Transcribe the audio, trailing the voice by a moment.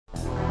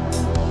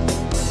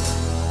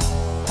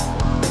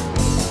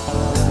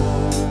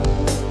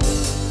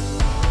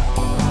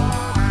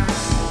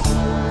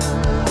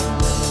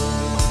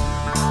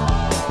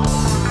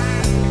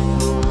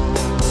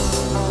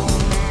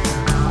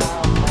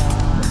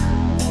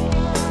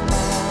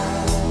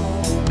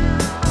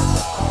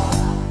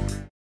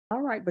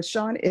right, but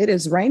Sean, it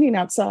is raining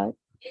outside.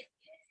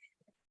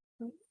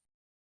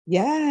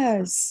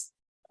 Yes.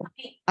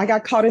 I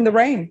got caught in the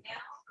rain.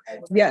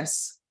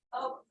 Yes.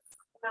 Oh,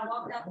 when I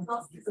walked out the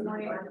house this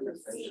morning, I could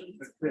see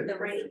the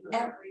rain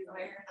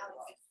everywhere. I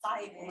was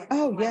excited.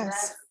 Oh, My yes.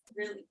 grass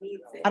really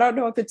needs it. I don't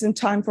know if it's in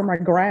time for my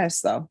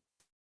grass, though.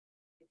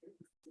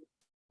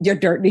 Your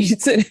dirt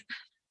needs it.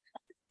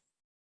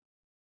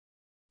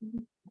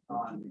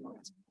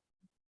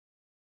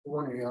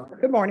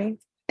 Good morning.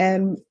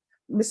 And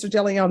Mr.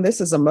 DeLeon,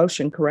 this is a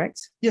motion,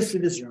 correct? Yes,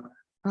 it is, Your Honor.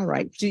 All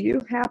right. Do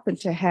you happen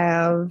to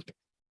have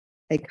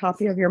a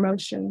copy of your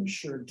motion?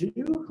 Sure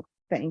do.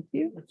 Thank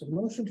you. It's a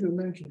motion to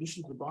amend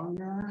conditions of bond,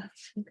 Your Honor.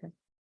 Okay.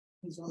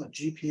 He's on a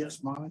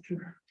GPS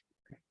monitor.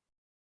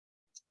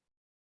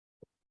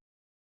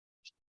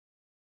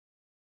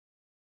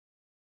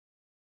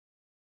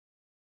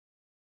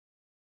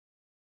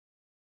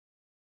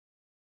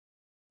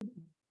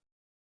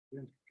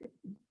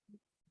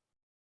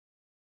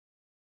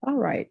 All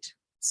right.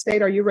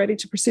 State, are you ready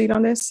to proceed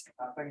on this?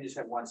 If I can just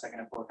have 1 second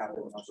to pull a copy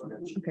of the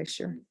motion. Okay,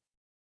 sure.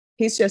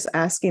 He's just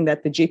asking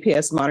that the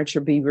GPS monitor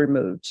be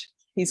removed.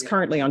 He's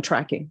currently on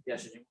tracking.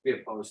 Yes, you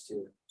be opposed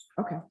to.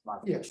 Okay.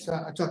 Yes,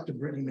 I talked to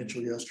Brittany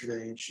Mitchell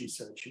yesterday and she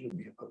said she would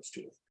be opposed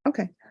to it.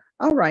 Okay.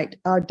 All right.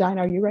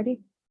 Dinah, are you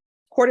ready?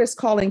 Court is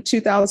calling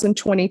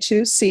 2022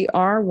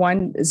 CR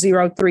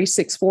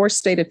 10364,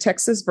 State of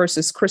Texas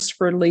versus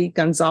Christopher Lee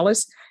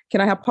Gonzalez. Can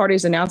I have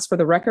parties announced for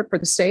the record for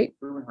the state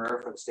Ruben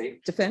Herrera for the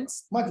state.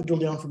 defense? Michael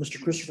Dildown for Mr.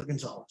 Christopher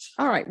Gonzalez.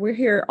 All right, we're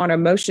here on a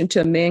motion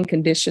to amend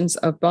conditions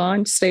of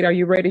bond. State, are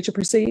you ready to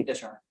proceed? Yes,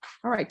 Your Honor.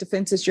 All right,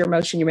 defense is your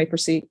motion. You may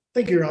proceed.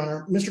 Thank you, Your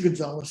Honor. Mr.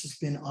 Gonzalez has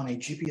been on a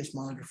GPS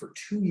monitor for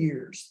 2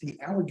 years. The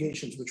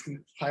allegations, which we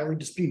highly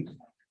dispute,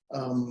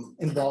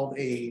 involve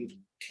a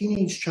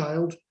teenage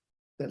child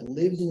that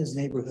lived in his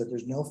neighborhood.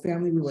 There's no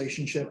family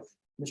relationship.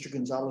 Mr.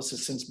 Gonzalez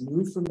has since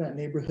moved from that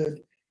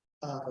neighborhood.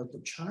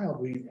 The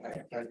child,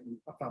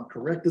 if I'm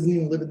correct, doesn't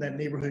even live in that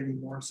neighborhood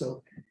anymore.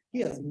 So he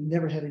has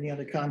never had any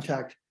other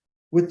contact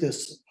with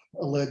this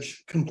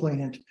alleged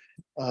complainant.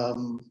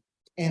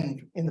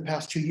 And in the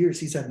past 2 years,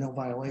 he's had no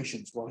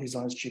violations while he's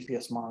on his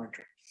GPS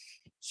monitor.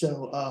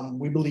 So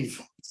we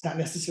believe it's not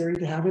necessary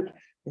to have it.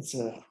 It's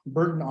a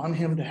burden on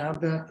him to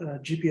have that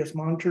GPS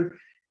monitor.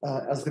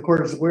 As the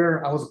court is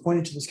aware, I was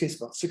appointed to this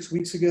case about 6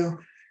 weeks ago.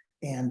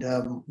 And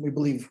we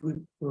believe we're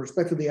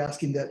respectfully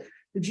asking that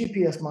the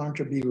GPS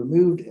monitor be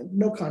removed,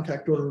 no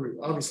contact order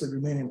obviously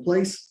remain in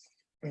place.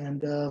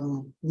 And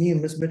me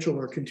and Ms. Mitchell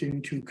are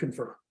continuing to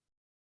confer.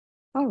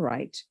 All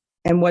right.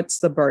 And what's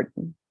the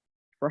burden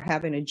for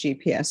having a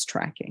GPS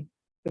tracking?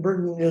 The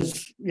burden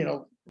is,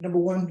 number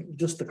one,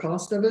 just the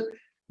cost of it.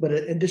 But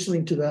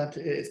additionally to that,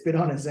 it's been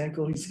on his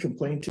ankle. He's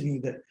complained to me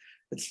that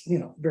it's,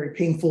 very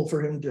painful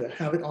for him to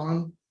have it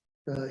on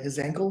his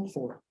ankle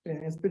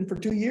and it's been for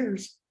 2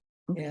 years.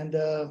 And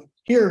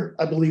here,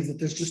 I believe that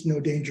there's just no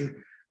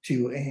danger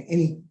to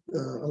any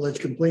alleged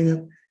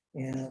complainant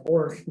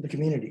or the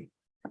community.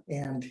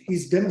 And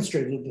he's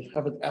demonstrated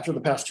after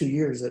the past 2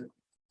 years that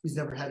he's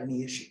never had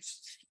any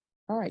issues.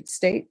 All right,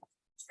 state.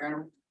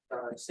 Your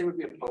Honor, state would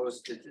be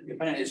opposed. The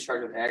defendant is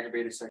charged with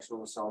aggravated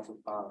sexual assault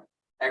of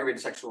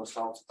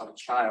a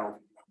child.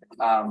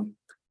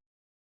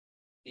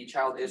 The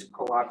child is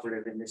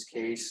cooperative in this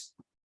case.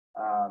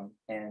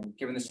 And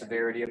given the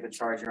severity of the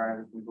charge, Your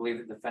Honor, we believe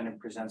the defendant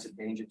presents a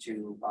danger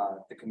to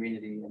the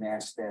community and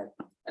ask that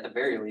at the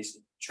very least,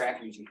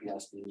 tracking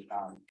GPS be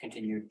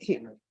continued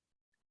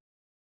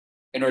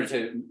in order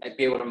to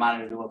be able to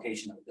monitor the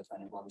location of the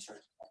defendant while the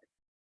search.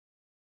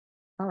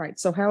 All right.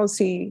 So how is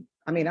he?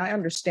 I mean, I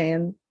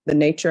understand the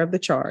nature of the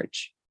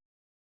charge,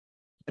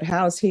 but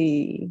how is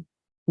he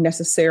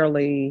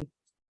necessarily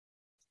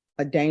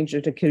a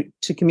danger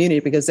to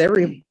community? Because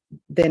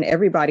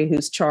everybody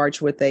who's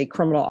charged with a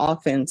criminal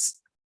offense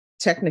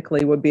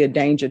technically would be a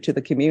danger to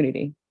the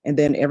community. And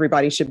then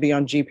everybody should be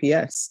on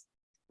GPS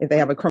if they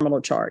have a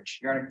criminal charge.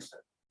 Your Honor,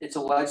 it's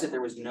alleged that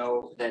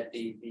that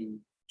the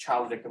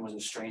child victim was a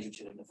stranger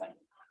to the defendant,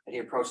 that he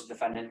approached the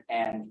defendant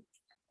and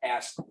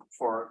asked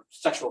for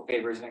sexual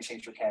favors in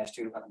exchange for cash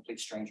to a complete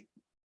stranger.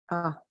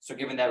 So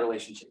given that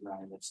relationship, Your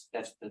Honor,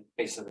 that's the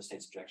basis of the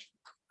state's objection.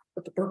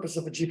 But the purpose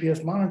of a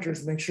GPS monitor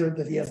is to make sure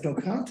that he has no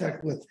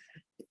contact with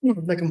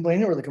the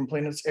complainant or the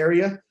complainant's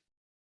area.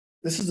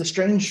 This is a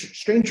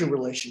stranger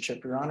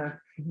relationship, Your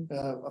Honor.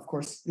 Of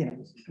course,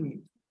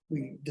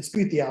 we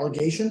dispute the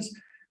allegations,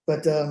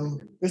 but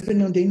there's been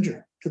no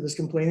danger to this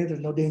complainant. There's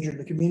no danger to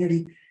the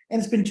community.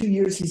 And it's been 2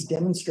 years. He's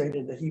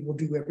demonstrated that he will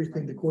do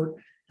everything the court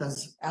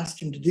has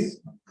asked him to do.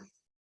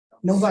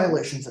 No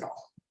violations at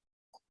all.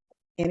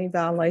 Any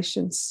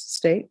violations,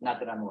 state? Not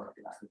that I'm aware of.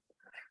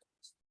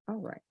 All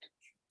right.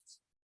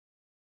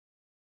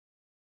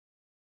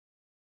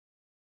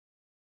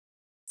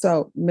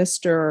 So,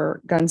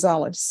 Mr.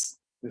 Gonzalez,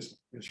 Yes,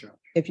 sure.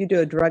 if you do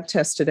a drug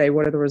test today,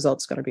 what are the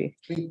results going to be?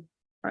 All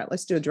right,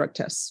 let's do a drug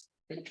test.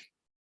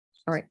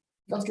 All right.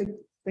 Sounds good.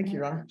 Thank you,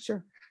 Your Honor.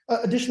 Sure.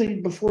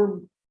 Additionally,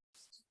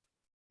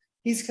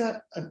 he's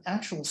got an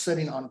actual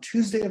setting on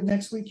Tuesday of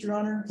next week, Your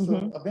Honor.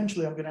 So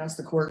eventually I'm going to ask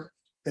the court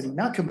that he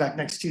not come back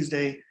next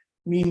Tuesday.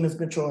 Me and Ms.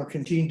 Mitchell are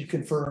continuing to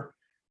confer.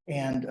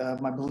 And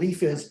my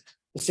belief is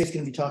the state's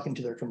going to be talking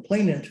to their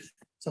complainant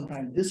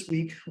sometime this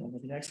week or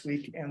maybe next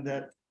week, and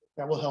that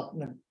will help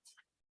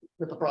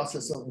with the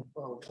process of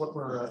what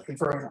we're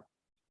conferring.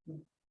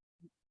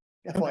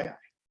 FYI.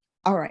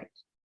 All right.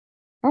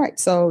 All right,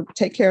 so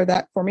take care of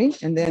that for me,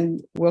 and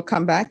then we'll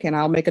come back and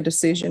I'll make a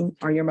decision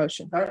on your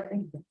motion. All right,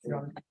 thank you,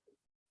 Your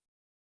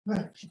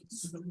Honor.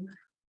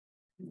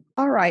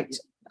 All right,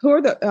 who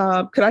are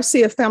the, could I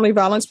see a family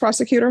violence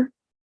prosecutor?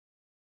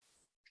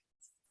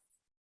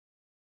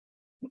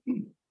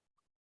 Yes,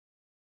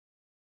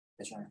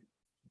 Your Honor.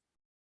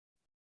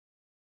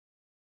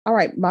 All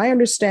right, my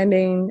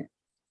understanding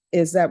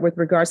is that with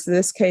regards to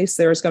this case,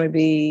 there's going to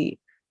be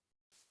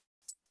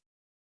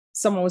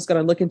someone was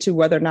going to look into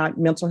whether or not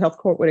mental health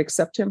court would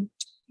accept him.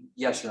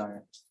 Yes, Your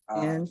Honor.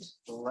 And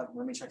Let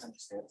me check on the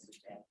status.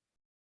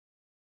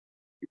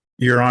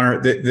 Your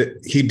Honor,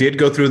 he did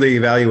go through the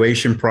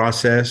evaluation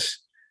process.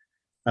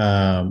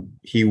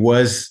 He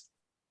was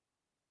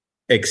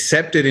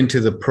accepted into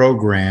the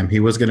program.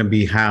 He was going to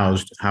be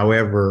housed,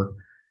 however,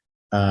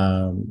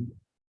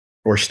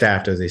 or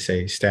staffed, as they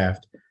say,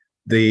 staffed.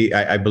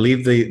 I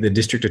believe the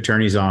district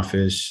attorney's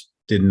office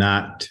did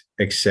not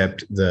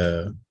accept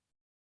the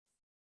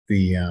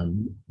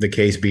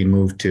case being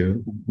moved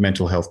to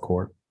mental health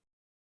court.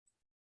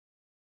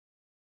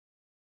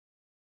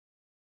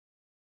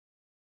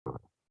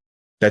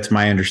 That's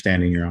my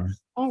understanding, Your Honor.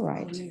 all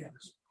right,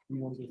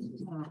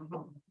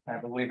 I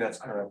believe that's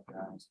correct, Your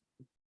Honor.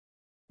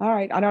 all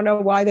right. I don't know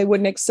why they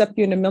wouldn't accept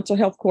you in the mental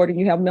health court and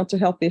you have mental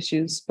health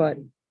issues, but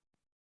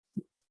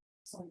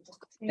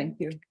thank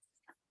you.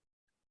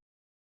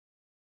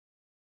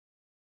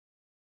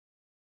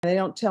 They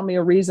don't tell me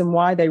a reason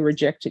why they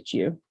rejected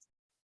you.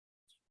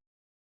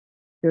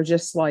 They're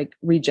just like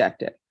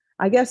rejected.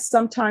 I guess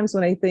sometimes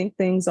when they think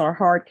things are a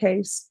hard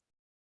case,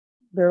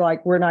 they're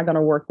like, we're not going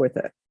to work with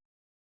it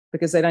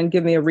because they don't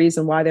give me a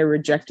reason why they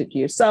rejected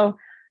you. So,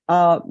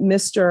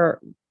 Mr.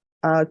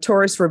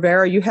 Torres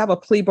Rivera, you have a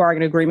plea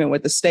bargain agreement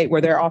with the state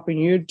where they're offering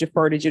you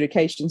deferred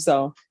adjudication.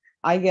 So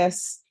I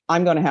guess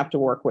I'm going to have to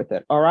work with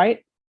it. All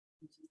right.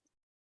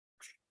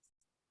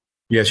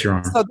 Yes, Your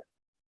Honor. So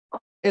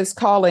is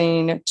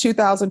calling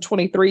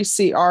 2023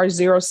 CR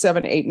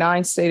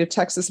 0789 State of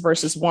Texas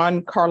versus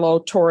one Carlo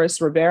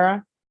Torres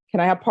Rivera. Can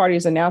I have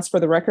parties announced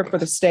for the record for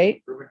the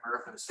state For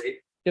the state.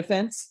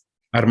 defense?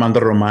 Armando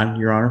Roman,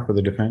 Your Honor, for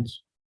the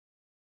defense.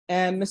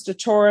 And Mr.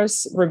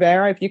 Torres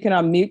Rivera, if you can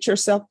unmute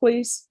yourself,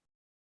 please.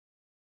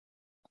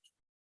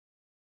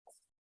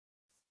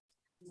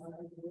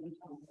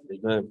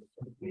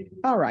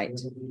 All right.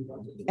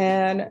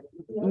 And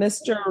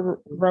Mr.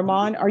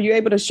 Rahman, are you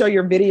able to show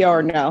your video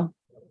or no?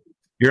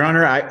 Your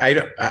Honor,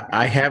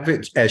 I have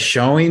it as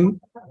showing,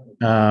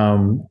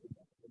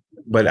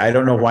 but I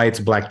don't know why it's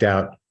blacked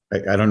out.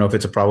 I don't know if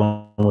it's a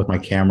problem with my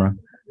camera.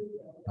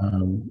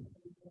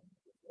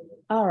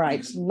 All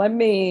right, let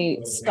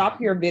me stop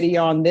your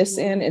video on this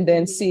end and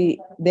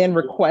then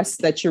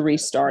request that you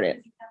restart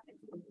it.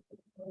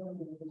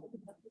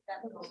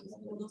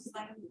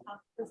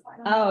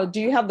 Oh,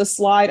 do you have the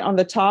slide on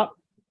the top?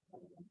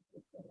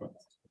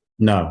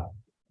 No.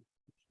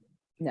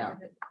 No.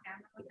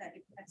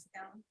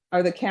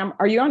 Or the camera,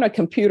 are you on a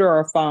computer or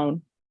a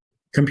phone?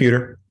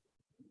 Computer.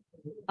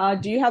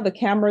 Do you have the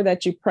camera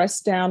that you press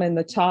down in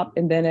the top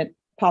and then it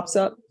pops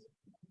up?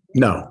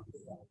 No.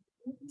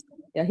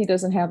 Yeah, he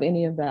doesn't have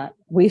any of that.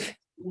 We've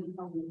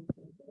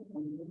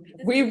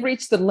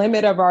reached the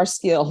limit of our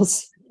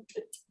skills.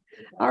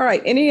 All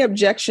right, any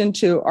objection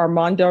to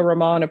Armando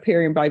Ramon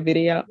appearing by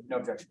video? No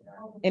objection.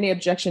 Any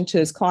objection to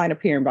his client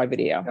appearing by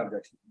video? No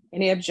objection.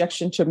 Any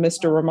objection to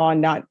Mr. Ramon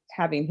not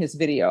having his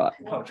video up?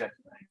 No objection.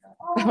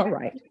 All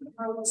right.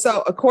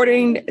 So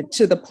according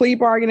to the plea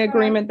bargain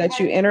agreement that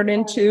you entered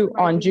into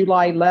on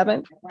July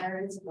 11th,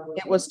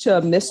 it was to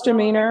a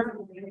misdemeanor,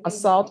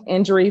 assault,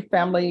 injury,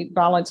 family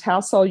violence,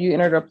 household. You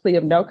entered a plea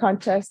of no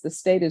contest. The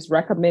state is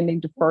recommending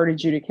deferred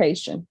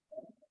adjudication.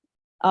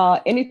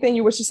 Anything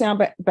you wish to say on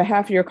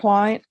behalf of your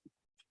client?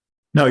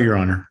 No, Your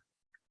Honor.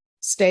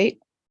 State?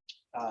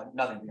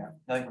 Nothing, Your Honor.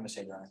 Nothing from the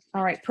state, Your Honor.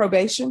 All right,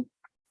 probation?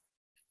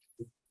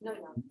 No.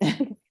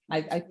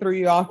 I threw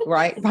you off,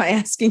 right, by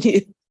asking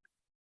you.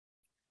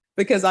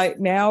 Because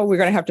now we're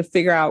going to have to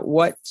figure out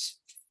what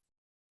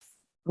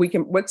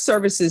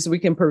services we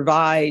can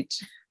provide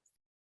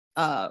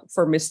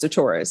for Mr.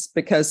 Torres,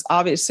 because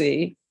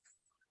obviously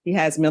he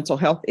has mental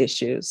health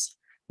issues.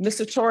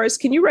 Mr. Torres,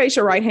 can you raise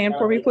your right hand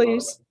for me,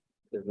 please?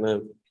 Yes,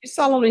 ma'am. You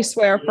solemnly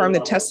swear affirm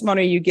the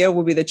testimony you give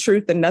will be the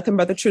truth and nothing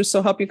but the truth,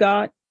 so help you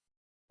God?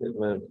 Yes,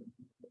 ma'am.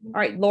 All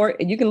right, Lord,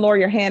 you can lower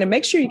your hand and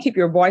make sure you keep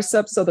your voice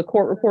up so the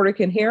court reporter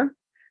can hear.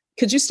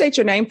 Could you state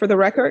your name for the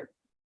record?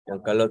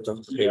 Giancarlo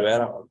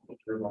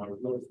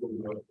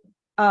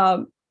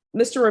Rivera.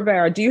 Mr.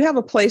 Rivera, do you have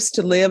a place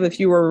to live if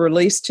you were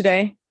released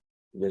today?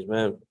 Yes,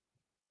 ma'am.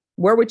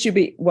 Where would you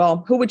be?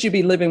 Well, who would you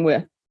be living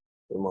with?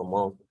 With my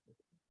mom.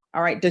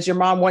 All right. Does your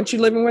mom want you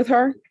living with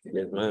her?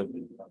 Yes,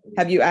 ma'am.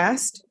 Have you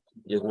asked?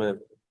 Yes, ma'am.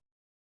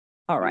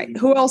 All right.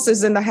 Who else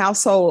is in the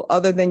household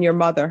other than your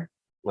mother?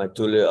 My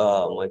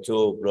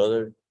two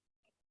brothers,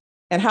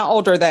 And how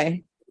old are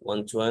they?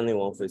 120,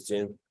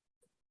 115.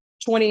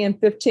 20 and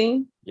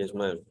 15? Yes,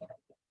 ma'am.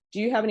 Do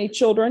you have any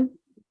children?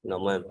 No,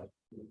 ma'am.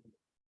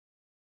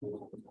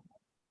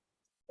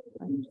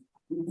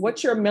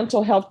 What's your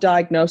mental health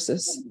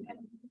diagnosis?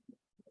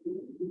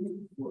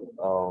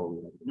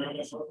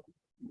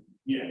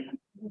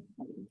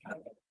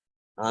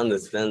 I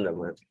understand that,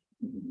 man.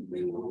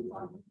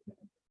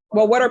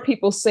 Well, what are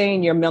people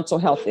saying your mental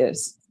health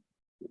is?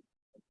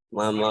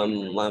 My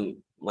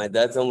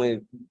dad told me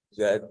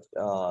that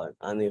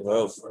I need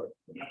help.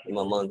 And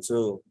my mom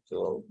too.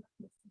 So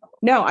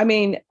No, I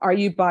mean, are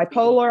you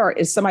bipolar? Or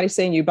is somebody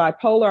saying you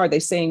bipolar? Are they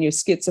saying you're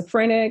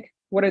schizophrenic?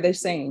 What are they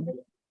saying?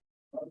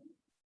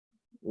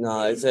 no,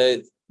 I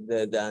said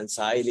the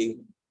anxiety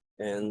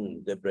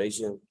and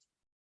depression.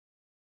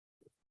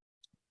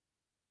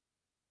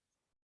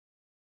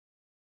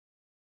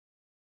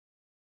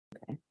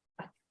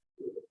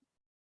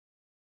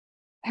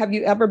 Have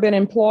you ever been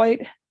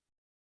employed?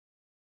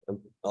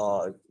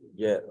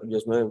 Yeah,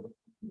 yes, ma'am.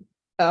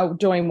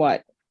 Doing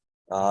what?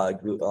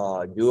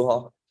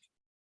 Yuha,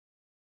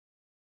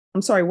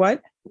 I'm sorry,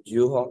 what?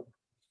 Yuha.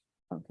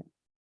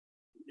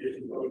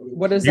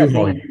 What does that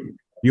mean?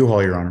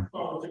 U-Haul, Your Honor.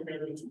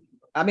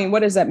 I mean,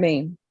 what does that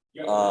mean?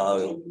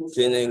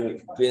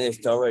 Cleaning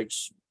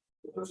storage.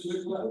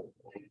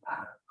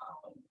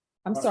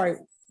 I'm sorry,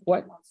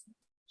 what?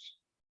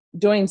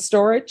 Doing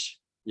storage?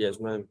 Yes,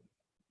 ma'am.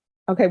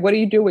 Okay, what do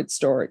you do with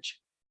storage?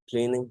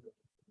 Cleaning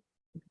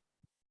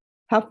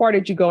How far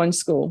did you go in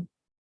school?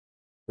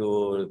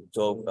 to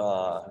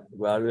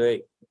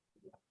graduate.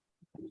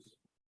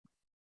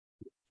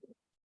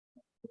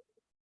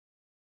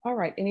 All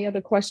right, any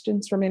other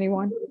questions from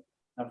anyone?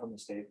 Not from the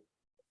state.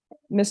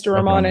 Mr.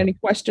 Ramon, any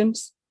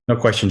questions? No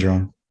questions, Your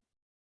Honor.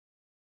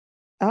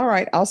 All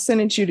right, I'll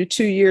sentence you to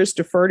 2 years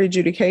deferred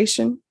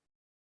adjudication.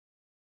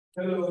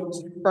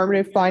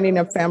 Affirmative finding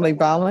of family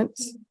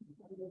violence.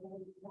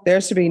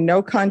 There's to be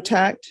no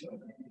contact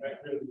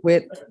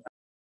with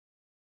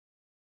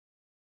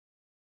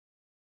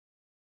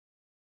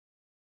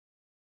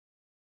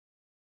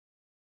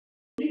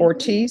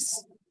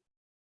Ortiz.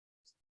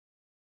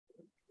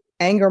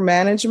 Anger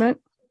management.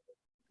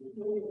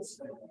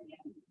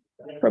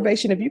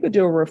 Probation, if you could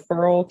do a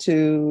referral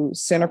to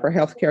Center for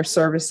Healthcare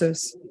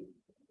Services.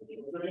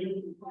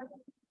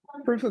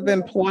 Proof of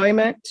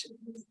employment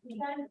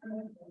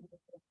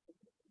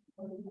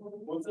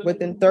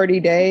within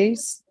 30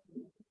 days.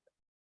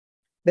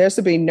 There's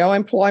to be no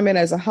employment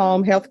as a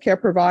home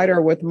healthcare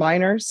provider with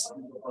minors.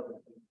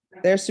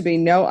 There's to be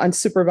no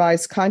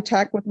unsupervised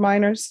contact with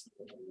minors.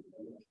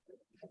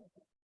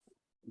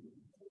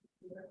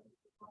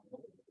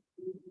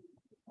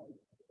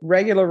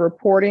 Regular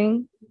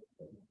reporting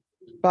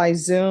by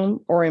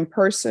Zoom or in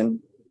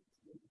person.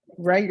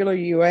 Regular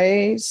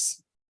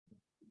UAs.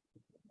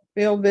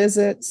 Field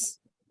visits.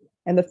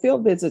 And the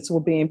field visits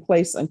will be in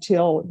place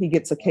until he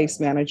gets a case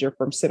manager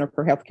from Center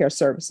for Healthcare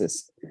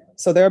Services.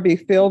 So there'll be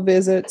field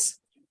visits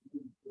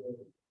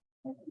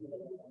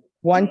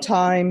one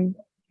time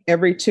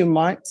every 2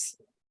 months.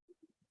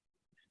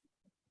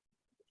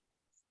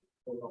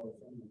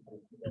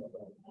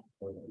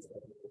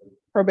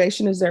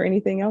 Probation, is there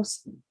anything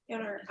else?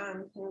 Your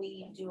Honor, can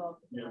we do I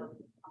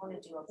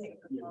want to do a quick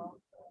referral.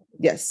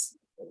 Yes.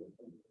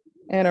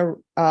 And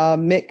a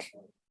MIC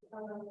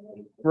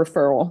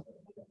referral.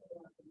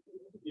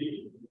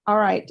 All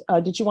right,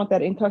 did you want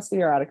that in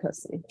custody or out of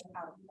custody?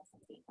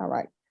 All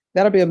right,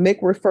 that'll be a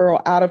MIC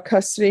referral out of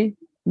custody.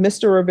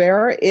 Mr.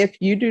 Rivera, if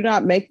you do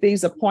not make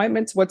these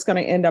appointments, what's going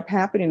to end up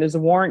happening is a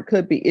warrant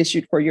could be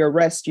issued for your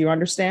arrest. Do you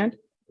understand?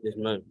 Yes,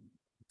 ma'am.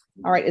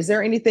 All right, is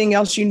there anything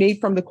else you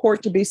need from the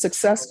court to be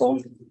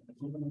successful?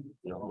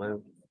 No,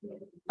 ma'am.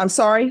 I'm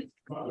sorry?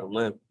 No,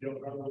 ma'am.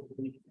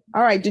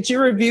 All right, did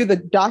you review the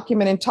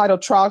document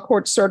entitled Trial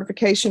Court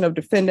Certification of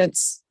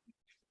Defendants'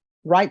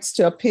 Rights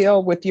to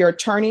Appeal with your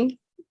attorney?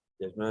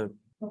 Yes, ma'am.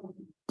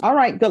 All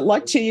right, good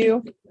luck to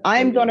you.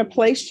 I'm going to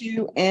place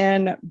you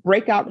in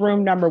breakout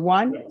room number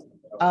 1.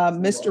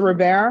 Mr.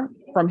 Rivera,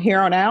 from here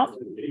on out,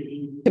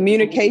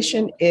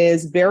 communication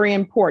is very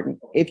important.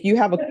 If you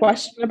have a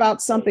question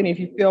about something, if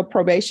you feel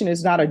probation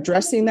is not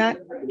addressing that,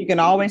 you can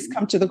always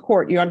come to the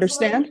court. You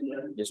understand?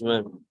 Yes,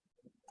 ma'am.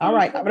 All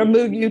right, I'm going to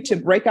move you to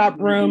breakout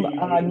room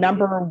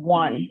number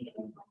 1.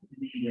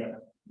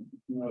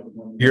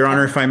 Your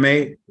Honor, if I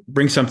may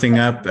bring something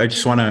up, I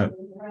just want to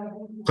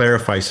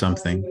clarify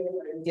something.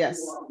 Yes.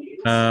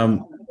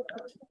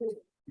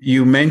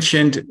 You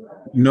mentioned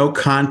no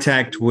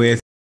contact with,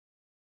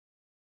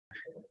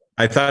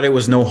 I thought it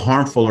was no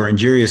harmful or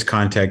injurious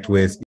contact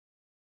with,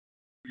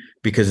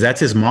 because that's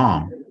his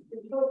mom.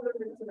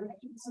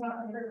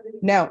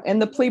 No, in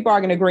the plea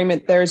bargain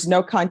agreement, there's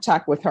no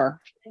contact with her.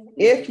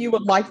 If you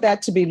would like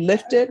that to be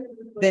lifted,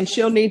 then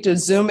she'll need to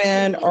Zoom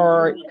in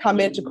or come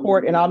into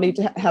court and I'll need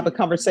to have a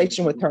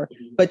conversation with her.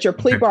 But your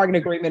plea bargain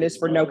agreement is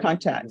for no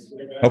contact.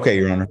 Okay,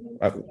 Your Honor,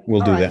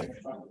 we'll do All right. that.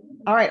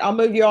 All right, I'll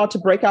move you all to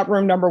breakout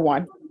room number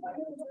 1.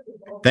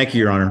 Thank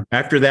you, Your Honor.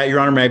 After that, Your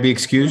Honor, may I be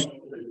excused?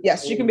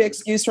 Yes, you can be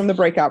excused from the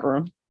breakout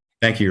room.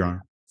 Thank you, Your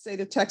Honor. State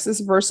of Texas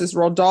versus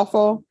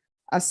Rodolfo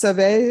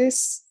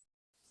Aceves.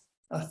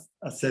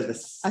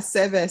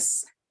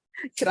 Aceves.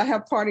 Could I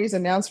have parties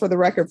announced for the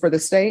record for the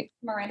state?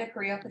 Miranda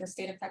Carrillo for the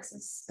state of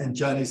Texas. And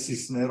Johnny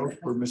Cisneros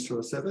for Mr.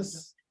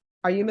 Aceves.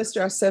 Are you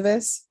Mr.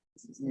 Aceves?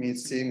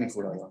 Sí, mi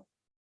jurado.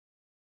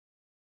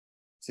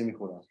 Sí, mi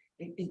jurado.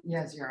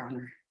 Yes, Your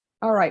Honor.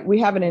 All right, we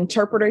have an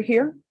interpreter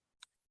here.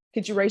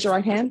 Could you raise your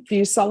right hand? Do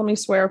you solemnly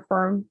swear or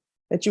affirm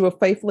that you will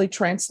faithfully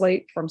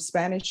translate from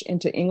Spanish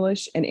into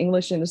English and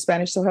English into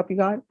Spanish, so help you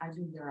God? I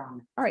do, Your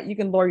Honor. All right, you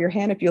can lower your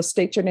hand if you'll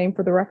state your name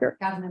for the record.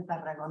 Carmen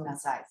Tarragona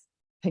Nazar.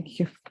 Thank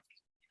you.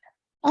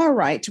 All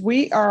right,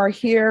 we are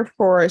here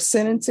for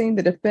sentencing.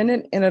 The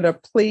defendant entered a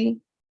plea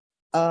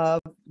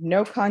of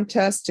no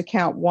contest to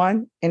count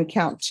 1 and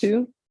count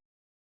 2.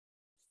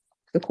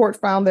 The court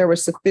found there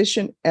was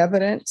sufficient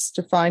evidence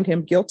to find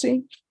him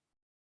guilty.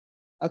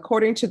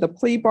 According to the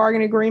plea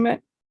bargain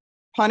agreement,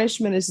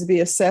 punishment is to be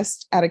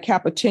assessed at a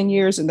cap of 10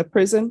 years in the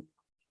prison.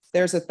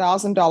 There's a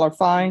 $1,000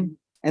 fine,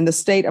 and the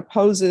state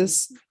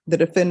opposes the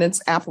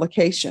defendant's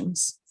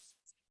applications.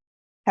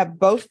 Have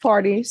both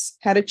parties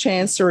had a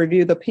chance to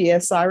review the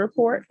PSI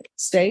report?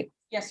 State,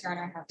 Yes, Your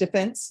Honor, I have.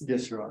 defense?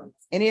 Yes, Your Honor.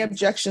 Any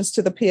objections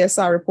to the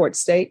PSI report?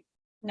 State,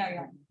 No,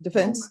 Your Honor.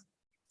 defense?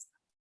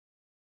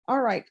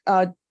 All right,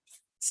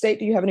 state,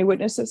 do you have any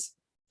witnesses?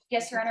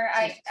 Yes, Your Honor,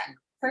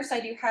 first,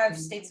 I do have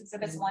states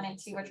exhibits 1 and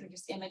 2, which are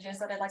just images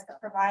that I'd like to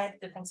provide.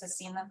 Defense has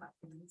seen them.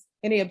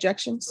 Any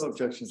objections? No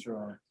objections,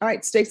 Your Honor. All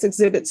right, states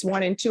exhibits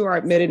 1 and 2 are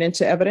admitted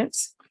into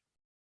evidence.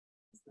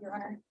 Your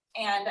Honor.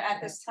 And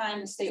at this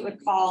time, the state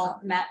would call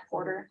Matt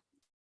Porter.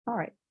 All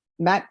right,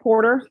 Matt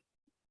Porter.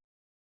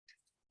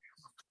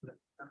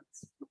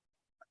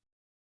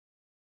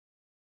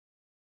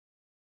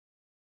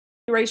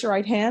 Raise your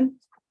right hand.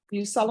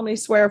 You solemnly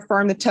swear or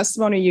affirm the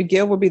testimony you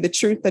give will be the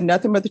truth and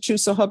nothing but the truth,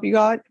 so help you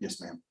God?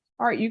 Yes, ma'am.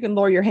 All right, you can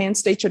lower your hand,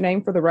 state your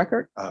name for the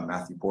record.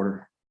 Matthew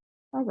Porter.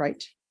 All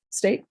right,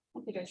 state.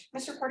 Thank you, Judge.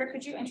 Mr. Porter,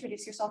 could you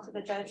introduce yourself to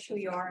the judge, who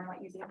you are and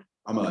what you do?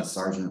 I'm a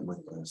sergeant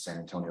with the San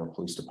Antonio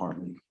Police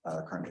Department,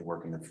 currently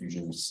working at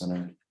Fusion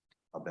Center.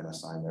 I've been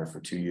assigned there for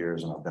 2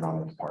 years and I've been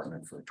on the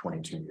department for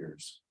 22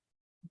 years.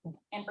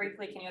 And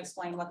briefly, can you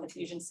explain what the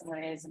Fusion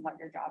Center is and what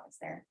your job is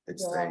there?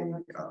 It's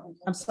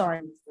I'm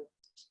sorry.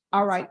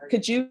 All right,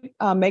 could you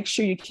make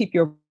sure you keep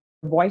your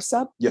voice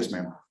up? yes,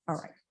 ma'am. All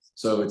right.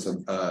 So it's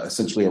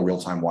essentially a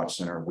real-time watch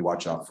center. We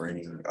watch out for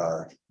any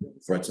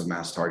threats of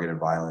mass targeted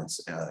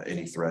violence,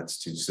 any threats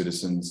to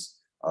citizens.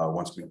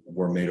 Once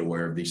we're made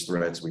aware of these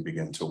threats, we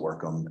begin to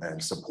work them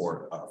and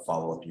support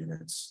follow-up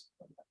units.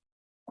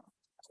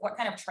 What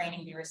kind of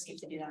training do you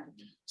receive to do that?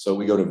 So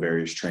we go to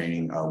various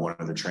training. One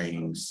of the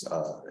trainings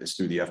is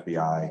through the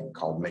FBI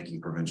called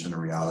Making Prevention a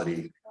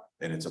Reality.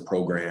 And it's a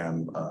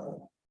program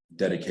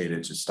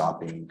dedicated to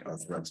stopping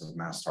threats of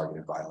mass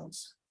targeted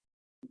violence.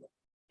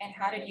 And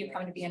how did you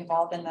come to be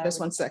involved in the? Just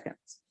 1 second.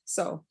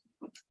 So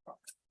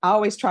I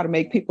always try to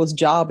make people's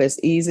job as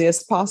easy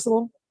as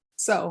possible.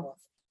 So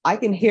I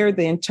can hear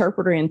the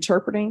interpreter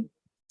interpreting.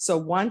 So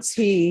once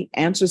he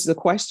answers the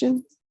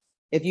question,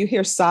 if you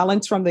hear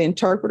silence from the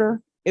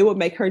interpreter, it will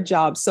make her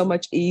job so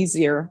much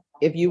easier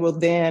if you will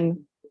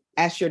then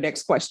ask your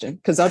next question,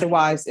 because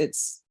otherwise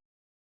it's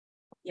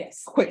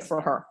Yes. quick Yes, for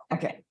ma'am. her.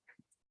 Okay.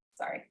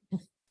 Sorry.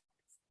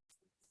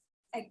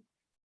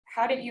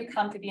 How did you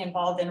come to be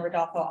involved in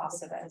Rodolfo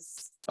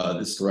Aceves?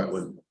 This threat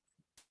would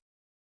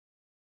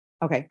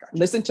Okay.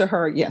 Listen to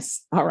her.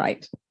 Yes. All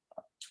right.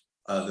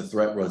 the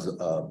threat was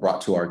brought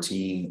to our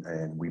team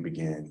and we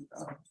began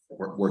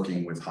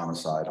working with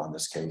homicide on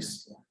this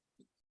case.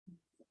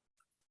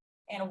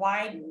 And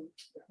why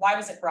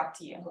was it brought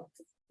to you?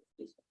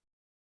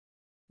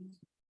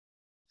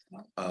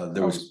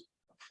 There was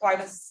Why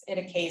was it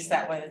a case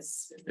that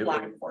was It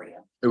flagged for you?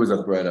 It was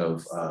a threat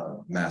of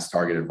mass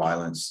targeted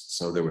violence.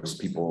 So there was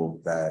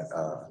people that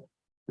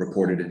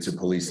reported it to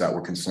police that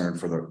were concerned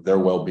for their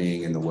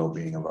well-being and the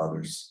well-being of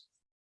others.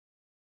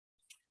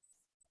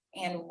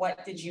 And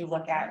what did you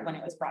look at when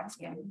it was brought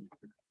to you?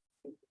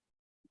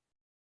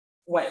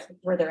 What,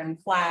 were there any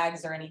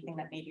flags or anything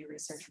that made you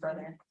research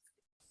further?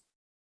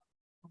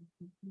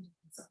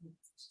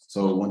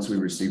 So once we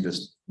received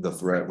the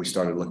threat, we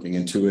started looking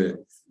into it.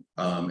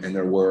 And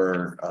there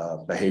were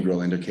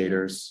behavioral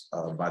indicators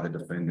by the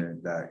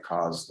defendant that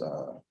caused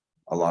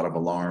a lot of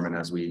alarm. And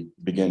as we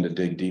began to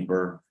dig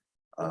deeper,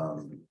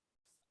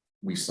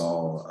 we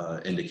saw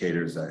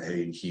indicators that,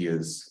 hey, he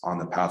is on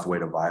the pathway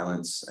to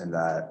violence, and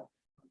that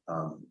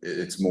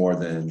it's more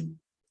than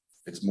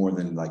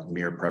like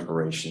mere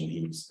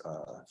preparation.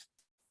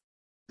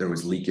 There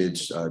was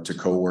leakage to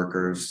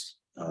coworkers.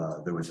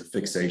 There was a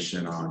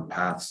fixation on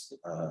past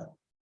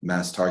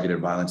mass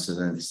targeted violence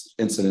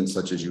incidents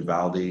such as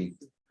Uvalde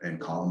and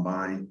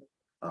Columbine.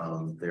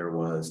 There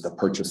was the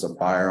purchase of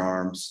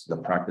firearms, the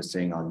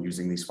practicing on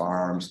using these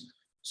firearms.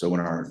 So when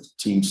our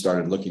team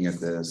started looking at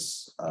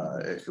this,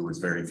 it was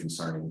very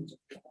concerning.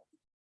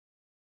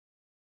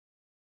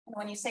 And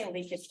when you say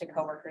leakage to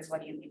coworkers,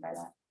 what do you mean by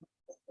that?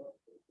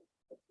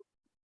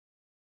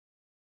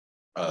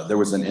 There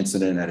was an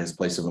incident at his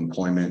place of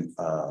employment,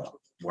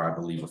 where I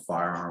believe a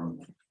fire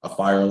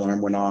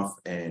alarm went off,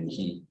 and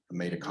he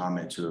made a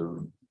comment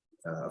to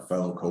a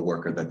fellow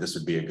coworker that this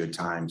would be a good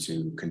time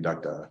to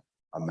conduct a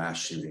mass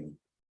shooting.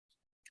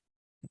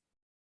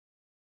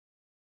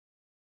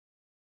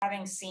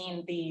 Having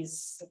seen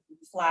these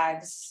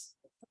flags,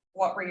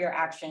 what were your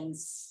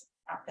actions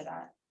after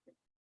that?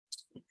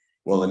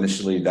 Well,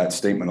 initially, that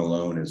statement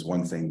alone is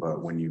one thing,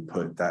 but when you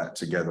put that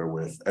together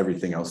with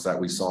everything else that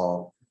we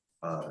saw,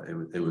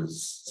 it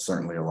was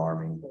certainly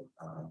alarming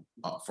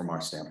from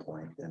our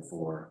standpoint and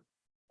for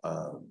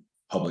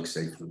public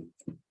safety.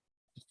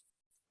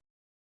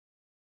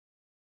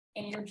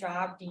 In your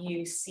job, do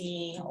you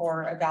see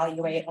or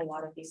evaluate a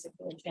lot of these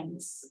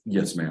situations?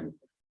 Yes, ma'am.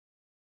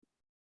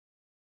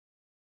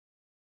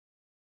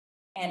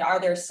 And are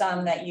there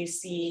some that you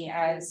see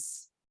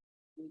as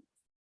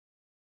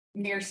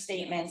mere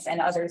statements and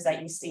others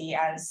that you see,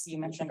 as you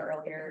mentioned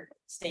earlier,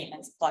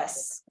 statements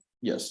plus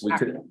Yes, we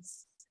could.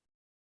 actions?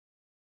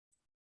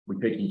 We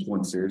take each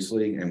one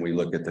seriously, and we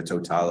look at the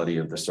totality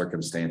of the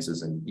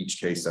circumstances in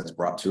each case that's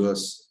brought to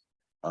us.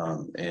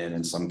 And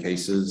in some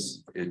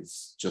cases,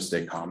 it's just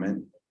a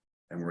comment,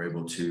 and we're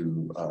able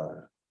to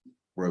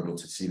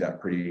see that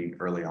pretty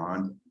early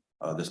on.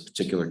 This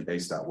particular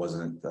case, that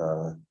wasn't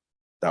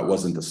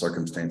the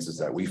circumstances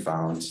that we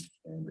found,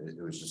 and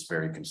it was just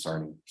very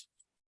concerning.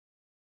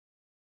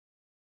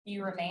 Do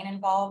you remain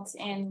involved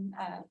in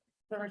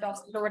the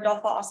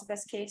Rodolfo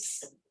Osipis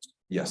case?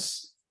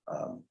 Yes,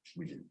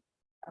 we do.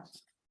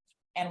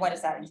 And what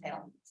does that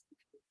entail?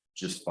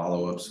 Just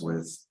follow-ups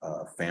with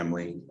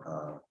family,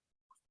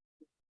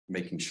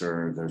 making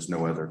sure there's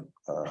no other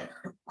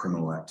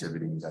criminal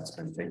activity that's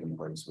been taking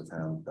place with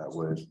him that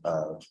would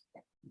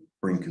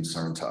bring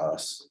concern to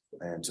us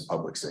and to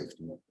public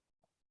safety.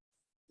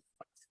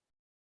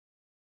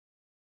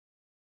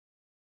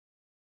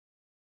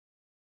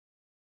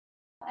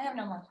 I have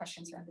no more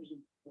questions. Randy.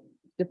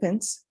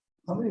 Depends.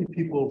 How many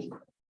people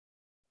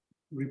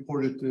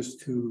reported this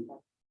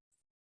to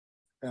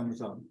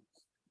Amazon?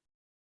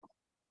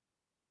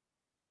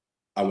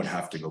 I would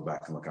have to go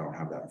back and look. I don't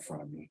have that in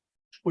front of me.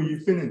 Well,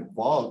 you've been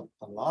involved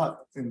a lot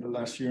in the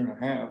last year and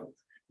a half.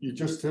 You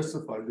just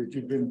testified that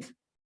you've been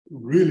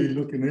really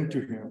looking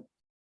into him.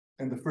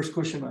 And the first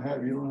question I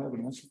have, you don't have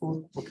an answer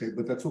for? Okay,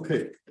 but that's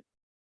okay.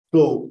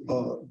 So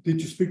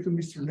did you speak to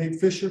Mr. Nate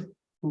Fisher,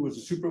 who was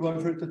a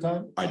supervisor at the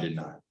time? I did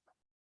not.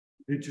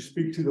 Did you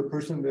speak to the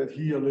person that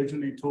he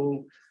allegedly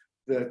told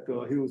that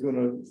he was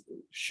gonna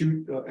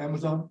shoot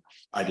Amazon?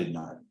 I did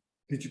not.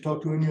 Did you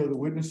talk to any other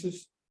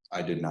witnesses?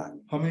 I did not.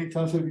 How many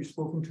times have you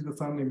spoken to the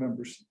family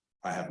members?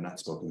 I have not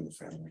spoken to the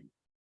family.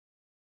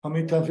 How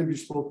many times have you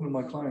spoken to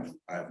my client?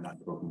 I have not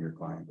spoken to your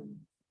client.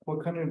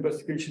 What kind of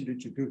investigation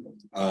did you do?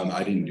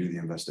 I didn't do the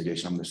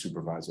investigation. I'm the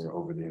supervisor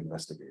over the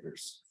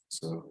investigators.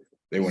 So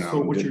they went out. So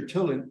and what did- you're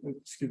telling,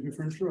 excuse me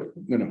for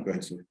interrupting. No, go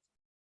ahead, sir.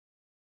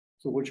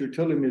 So what you're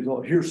telling me is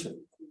all hearsay.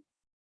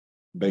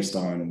 Based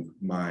on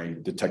my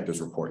detective's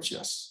reports,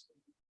 yes,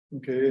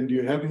 Okay, and do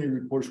you have any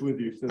reports with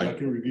you that I I-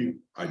 can review?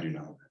 I do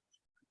not.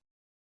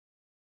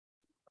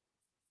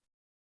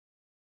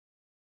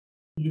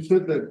 You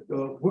said that,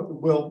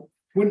 well,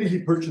 when did he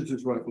purchase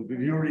his rifle? Did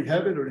he already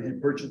have it or did he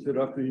purchase it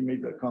after he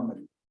made that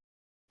comment?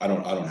 I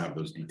don't have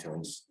those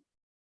details.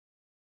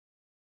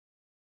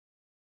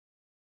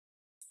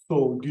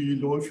 So do you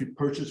know if he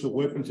purchased a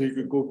weapon so he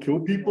could go kill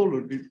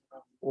people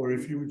or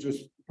if he would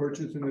just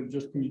purchase it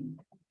just to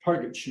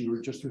target shoot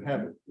or just to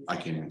have it? I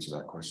can't answer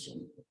that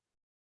question.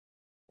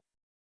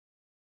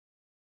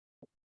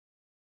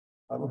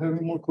 I don't have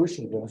any more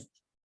questions, guys.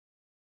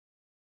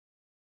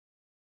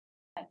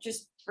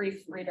 Just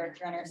brief reader,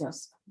 Your Honor.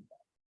 Yes.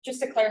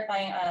 Just to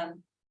clarify,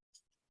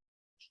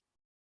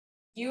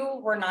 you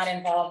were not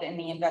involved in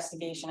the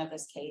investigation of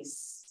this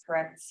case,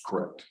 correct?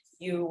 Correct.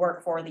 You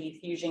work for the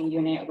fusion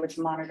unit, which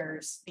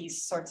monitors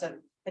these sorts of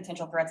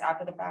potential threats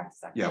after the fact. Is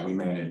that Yeah, we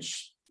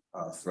manage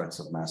threats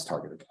of mass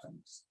targeted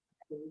attacks.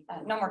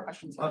 correct? No more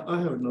questions. I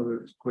have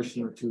another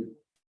question or two.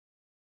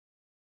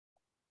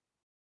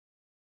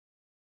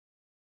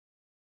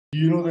 Do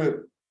you know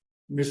that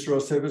Mr.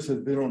 Aceves has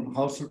been on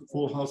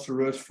full house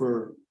arrest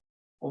for,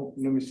 oh,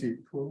 let me see,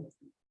 12,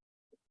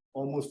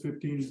 almost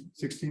 15,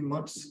 16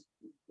 months?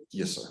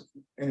 Yes, sir.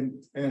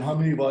 And how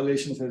many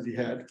violations has he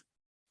had?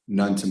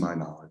 None to my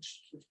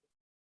knowledge.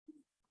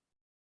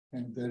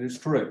 And that is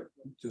correct,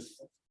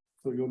 just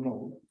so you'll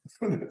know.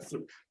 That's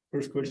the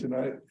first question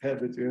I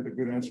had that you had a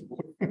good answer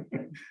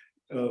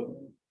for.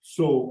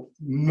 So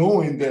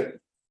knowing that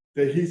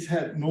he's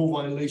had no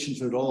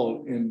violations at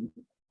all in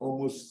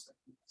almost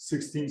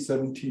 16,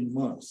 17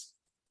 months,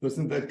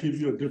 doesn't that give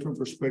you a different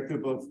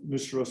perspective of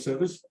Mr.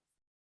 Aceves?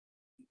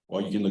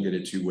 Well, you can look at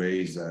it two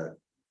ways, that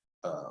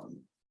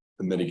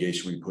the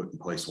mitigation we put in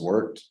place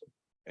worked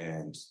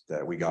and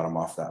that we got him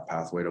off that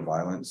pathway to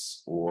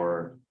violence,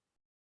 or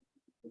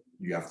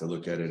you have to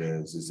look at it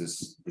as,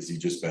 is he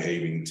just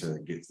behaving to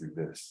get through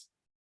this?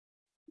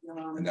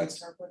 And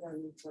that's,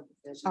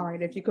 All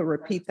right, if you could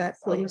repeat that,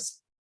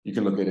 please. you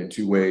can look at it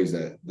two ways,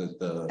 that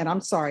the And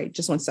I'm sorry,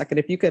 just 1 second.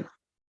 If you could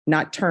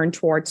not turn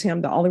towards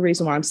him. The only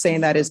reason why I'm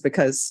saying that is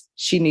because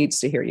she needs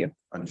to hear you.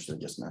 Understood,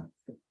 yes, ma'am.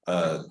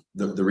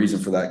 The reason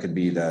for that could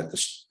be that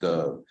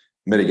the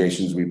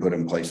mitigations we put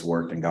in place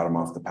worked and got him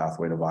off the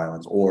pathway to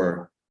violence,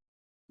 or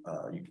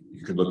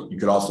you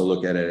could also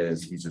look at it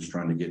as he's just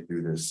trying to get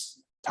through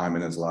this time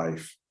in his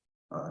life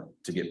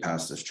to get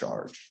past this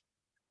charge.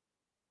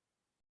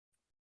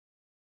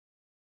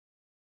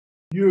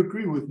 You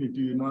agree with me, do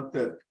you not,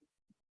 that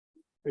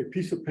a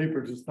piece of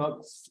paper does not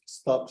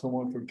stop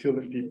someone from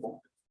killing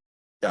people?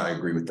 Yeah, I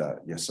agree with that.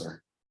 Yes,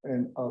 sir.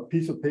 And a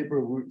piece of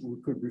paper, we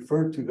could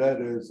refer to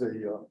that as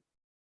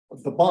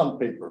the bond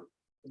paper.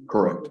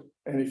 Correct.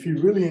 And if he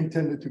really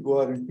intended to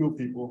go out and kill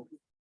people,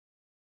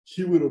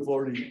 he would have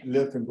already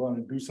left and gone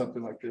and do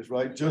something like this,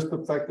 right? Just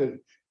the fact that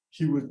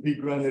he would be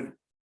granted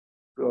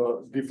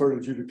deferred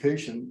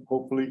adjudication,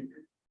 hopefully,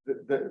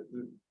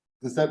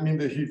 does that mean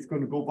that he's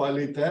going to go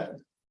violate that?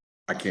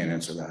 I can't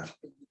answer that.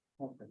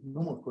 Okay,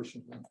 no more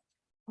questions.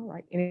 All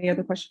right, any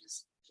other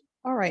questions?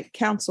 All right,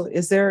 counsel,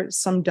 is there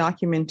some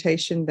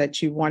documentation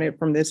that you wanted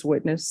from this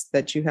witness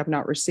that you have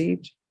not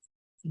received?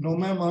 No,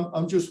 ma'am,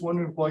 I'm just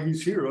wondering why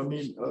he's here. I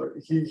mean,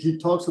 he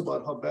talks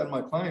about how bad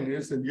my client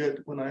is, and yet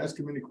when I ask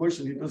him any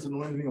question, he doesn't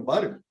know anything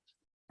about it.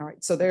 All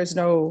right, so there's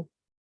no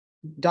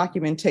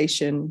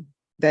documentation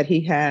that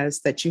he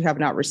has that you have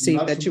not received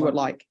Not that to you would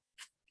my- like?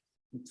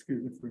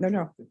 Excuse me. for No.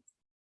 interrupting.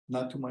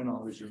 Not to my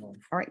knowledge, Your Honor.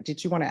 All right,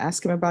 did you want to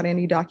ask him about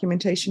any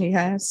documentation he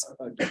has?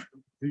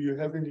 Do you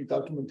have any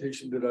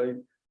documentation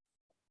that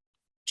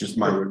Just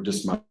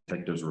my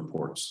detective's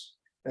reports.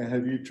 and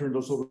have you turned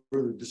those over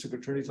to the district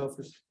attorney's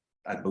office?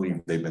 I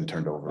believe they've been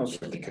turned over. Okay.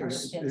 for the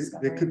case.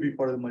 They could be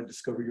part of my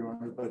discovery, Your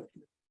Honor, but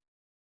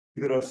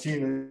that I've seen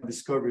in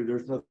discovery,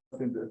 there's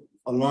nothing that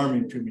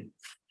alarming to me.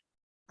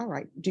 All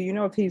right, do you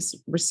know if he's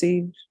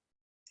received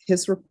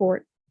his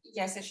report?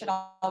 Yes, it should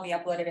all be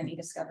uploaded in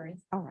e-discovery.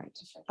 All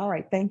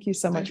right, thank you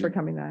so much Thank for you.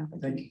 coming down.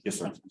 Thank you. Yes,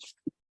 sir.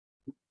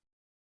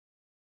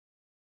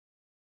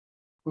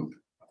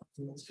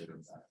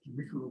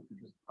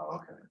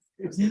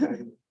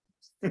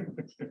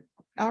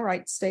 All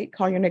right, state,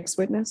 call your next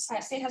witness.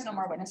 State has no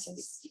more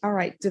witnesses. All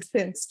right,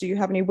 defense, do you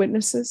have any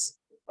witnesses?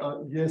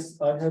 Yes,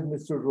 I have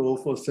Mr.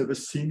 Rodolfo Seves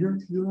Senior,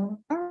 Your Honor.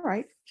 All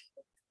right,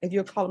 if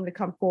you'll call him to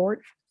come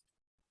forward.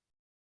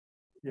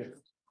 Yes.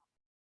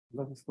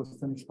 La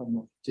respuesta en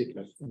español. Sí,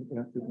 claro.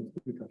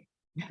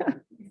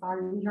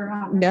 Sorry, Your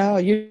Honor. No,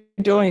 you're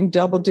doing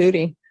double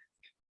duty.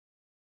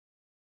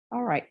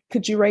 All right,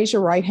 could you raise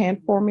your right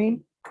hand for me?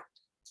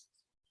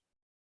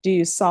 Do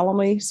you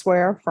solemnly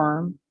swear or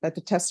affirm that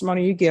the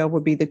testimony you give will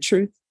be the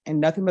truth and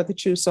nothing but the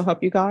truth, so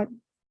help you God?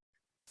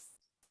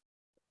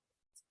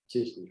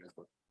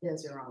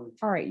 Yes, Your Honor.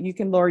 All right, you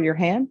can lower your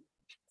hand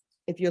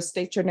if you'll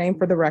state your name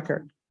for the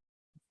record.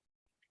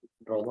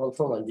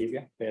 Rodolfo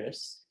Valdivia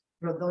Pérez.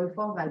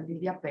 Rodolfo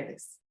Valdivia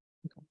Perez.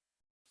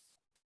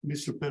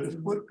 Mr. Perez,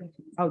 what,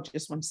 Oh,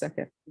 just 1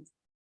 second.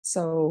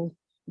 So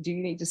do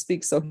you need to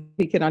speak so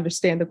he can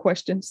understand the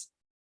questions?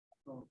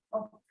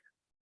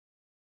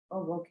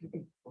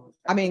 Okay.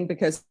 I mean,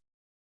 because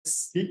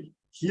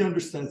he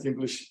understands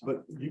English,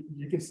 but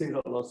you can say it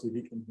out loud so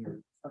he can hear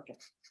it. Okay.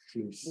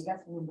 Please. Diga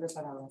su nombre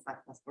para las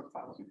actas, por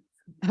favor.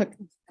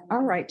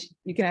 all right,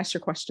 you can ask your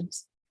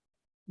questions.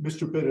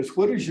 Mr. Perez,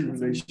 what is your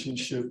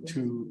relationship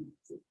to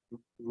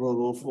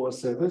Rodolfo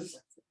Aceves?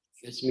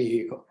 Es mi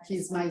hijo.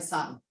 He's my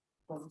son.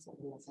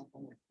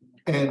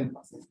 And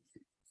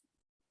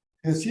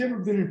has he ever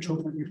been in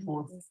trouble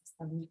before?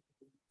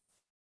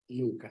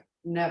 Nunca,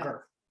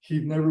 Never,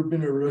 He's never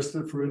been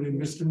arrested for any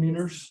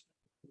misdemeanors?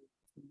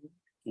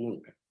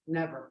 nunca,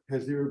 never,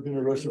 Has he ever been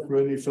arrested for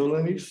any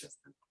felonies?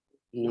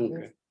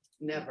 nunca.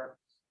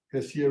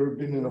 Has he ever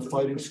been in a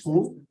fight in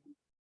school?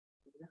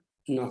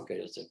 No que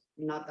yo sé.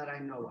 not that I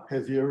know of.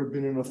 Has he ever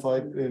been in a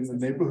fight in the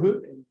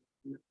neighborhood?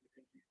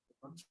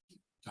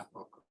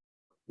 Tampoco.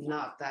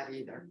 Not that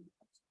either.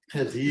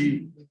 Has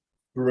he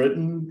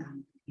threatened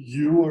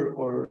you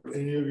or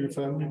any of your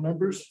family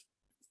members?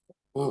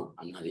 No,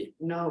 a nadie.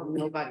 No,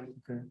 nobody.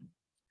 Okay.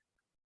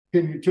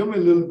 Can you tell me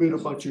a little bit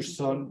about your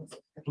son,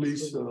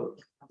 please? It'll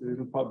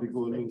probably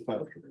go a little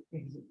faster.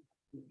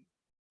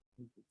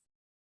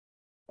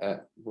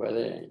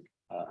 ¿Puede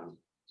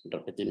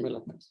repetirme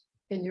la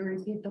Can you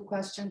repeat the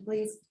question,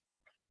 please?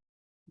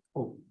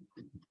 Oh,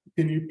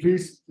 can you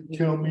please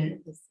tell me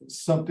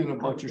something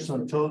about your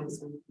son? Tell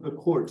the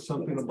court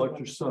something about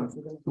your son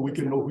so we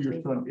can know who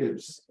your son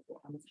is.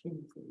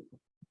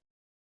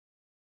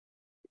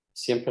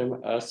 Siempre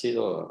ha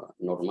sido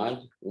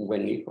normal, un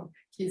buen hijo.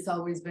 He's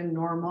always been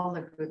normal,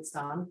 a good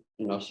son.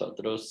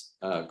 Nosotros,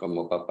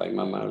 como papá y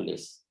mamá,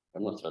 les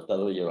hemos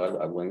tratado de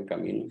llevar a buen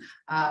camino.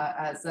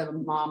 As a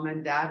mom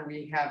and dad,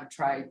 we have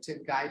tried to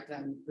guide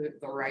them the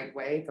right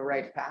way, the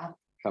right path.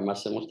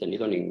 Jamás habíamos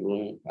tenido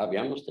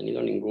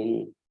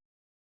ningún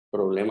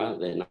problema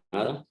de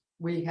nada.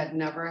 We had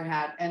never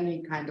had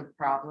any kind of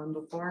problem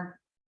before.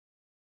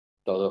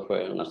 Todo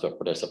fue una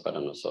sorpresa para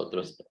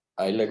nosotros.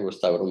 A él le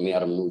gusta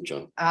bromear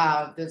mucho.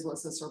 This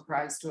was a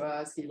surprise to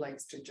us. He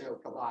likes to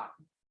joke a lot.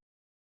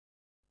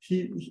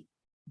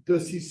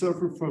 Does he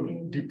suffer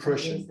from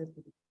depression?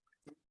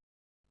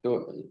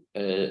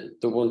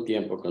 Tuvo un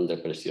tiempo con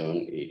depresión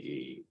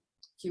y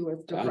He was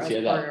depressed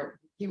Ansiedad.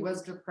 he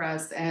was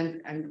depressed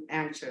and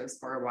anxious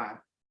for a while.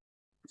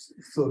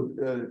 So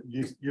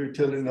you're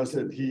telling us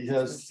that he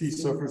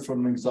suffers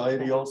from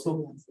anxiety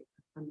also?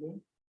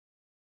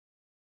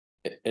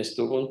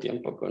 estuvo un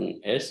tiempo con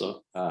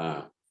eso.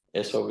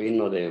 Eso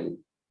vino de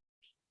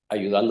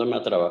ayudándome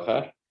a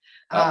trabajar.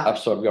 Ah.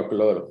 Absorbió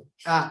cloro,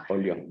 Ah,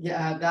 óleo.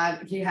 yeah,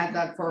 that he had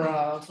that for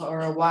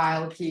a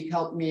while. He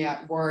helped me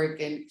at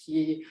work and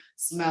he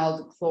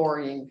smelled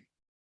chlorine.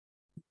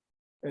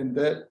 And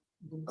that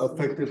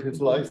affected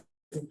his life?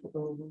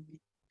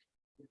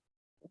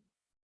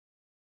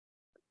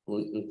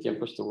 Un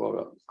tiempo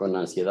estuvo con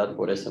ansiedad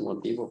por ese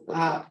motivo.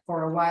 Porque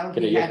For a while, he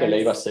creyó had, que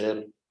le iba a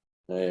hacer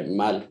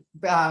mal.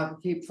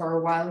 for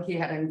a while, he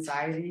had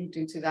anxiety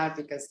due to that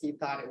because he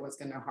thought it was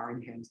gonna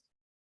harm him.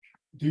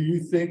 Do you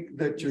think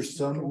that your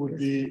son would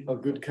be a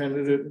good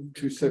candidate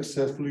to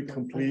successfully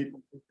complete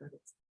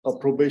a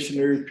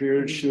probationary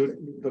period should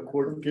the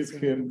court give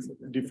him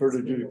deferred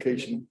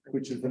adjudication,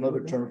 which is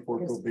another term for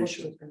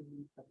probation?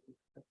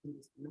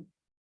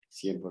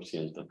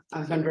 100%.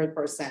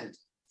 100%.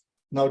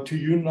 Now, to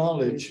your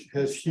knowledge,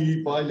 has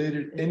he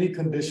violated any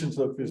conditions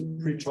of his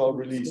pretrial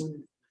release?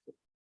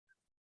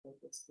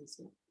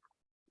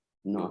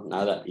 No,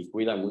 nada. Y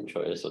cuida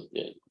mucho eso.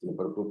 Me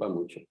preocupa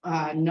mucho.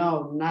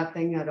 No,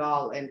 nothing at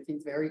all. And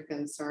he's very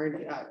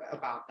concerned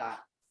about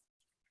that.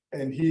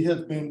 And he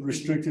has been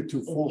restricted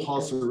to full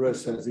house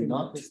arrest, has he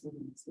not?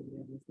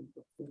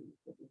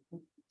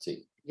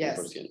 Sí. Yes.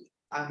 100%.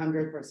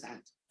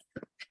 100%.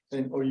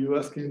 And are you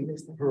asking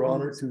her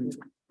honor to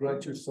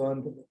grant your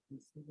son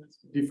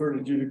deferred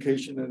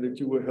adjudication and that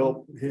you will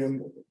help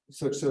him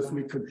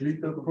successfully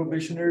complete the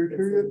probationary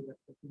period?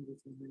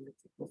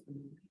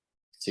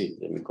 Sí,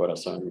 de mi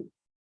corazón.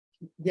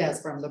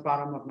 Yes, from the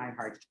bottom of my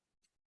heart.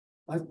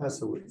 I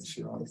pass away,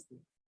 Your Honor.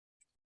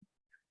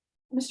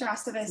 Mr.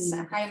 Ostevez,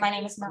 hi, my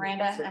name is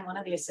Miranda. I'm one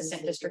of the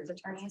assistant district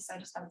attorneys. I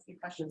just have a few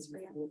questions for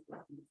you.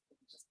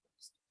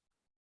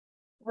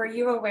 Were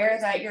you aware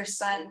that your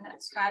son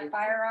had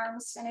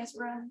firearms in his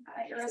room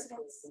at your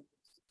residence?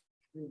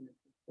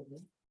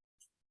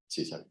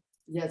 Sí, sabe.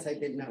 Yes, I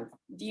did know.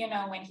 Do you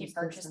know when he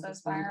purchased those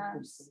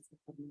firearms?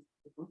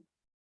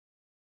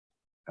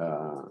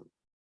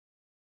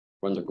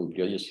 Cuando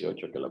cumplió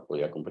 18 que la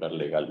podía comprar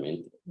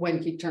legalmente.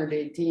 When he turned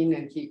 18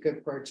 and he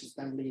could purchase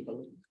them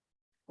legally.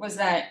 Was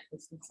that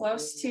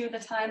close to the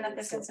time that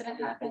this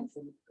incident happened?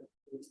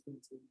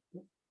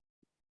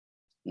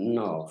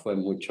 No, fue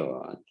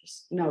mucho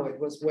antes. No, it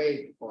was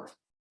way before.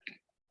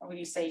 Or would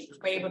you say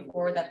way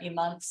before that, be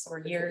months or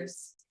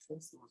years?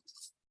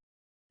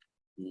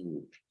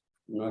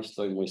 No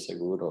estoy muy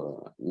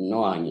seguro,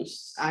 no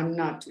años. I'm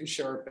not too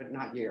sure, but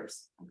not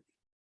years.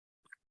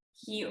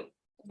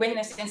 When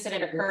this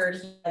incident occurred,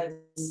 he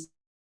was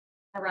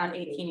around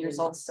 18 years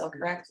old still,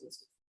 correct?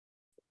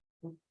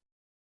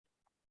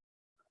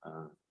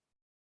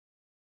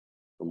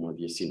 Como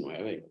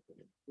 19.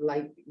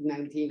 Like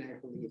 19, I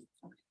believe.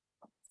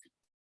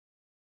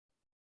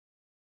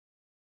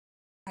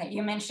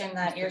 You mentioned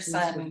that your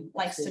son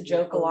likes to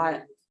joke a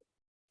lot.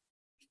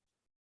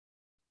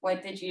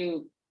 What did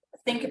you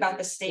think about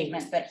the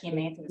statement that he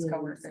made to his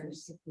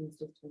coworkers?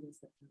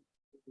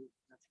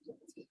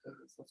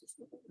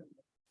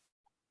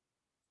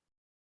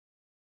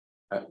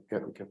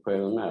 Creo que fue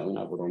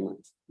una broma.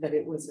 That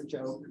it was a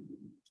joke.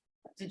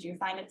 Did you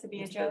find it to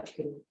be a joke?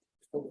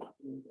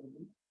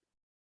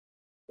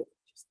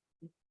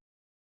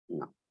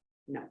 No.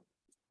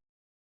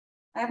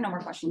 I have no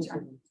more questions, Your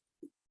Honor.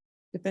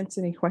 Defense,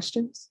 any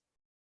questions?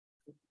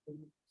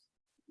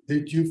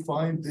 Did you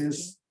find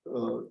this,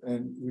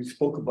 and we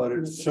spoke about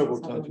it several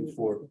times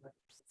before,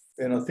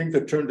 and I think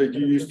the term that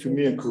you used to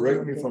me, and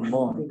correct me if I'm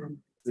wrong,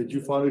 that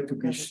you found it to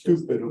be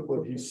stupid of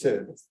what he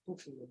said.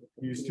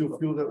 Do you still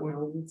feel that way?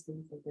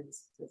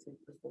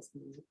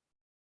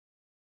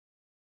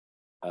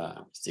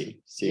 Sí,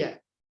 sí. Yeah.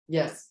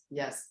 Yes,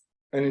 yes.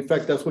 And in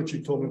fact, that's what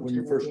you told me when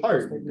you first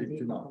hired me, did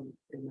you not?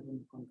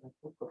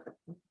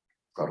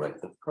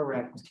 Correcto.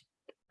 Correct.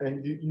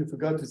 And you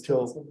forgot to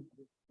tell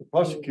the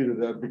prosecutor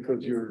that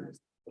because you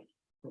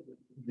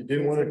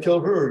didn't want to tell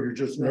her, or you're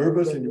just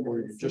nervous or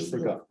you just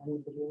forgot.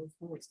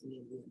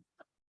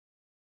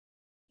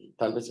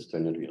 Tal vez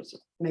estoy nervioso.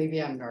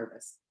 Maybe I'm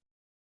nervous.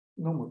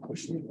 No more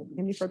questions.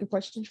 Any further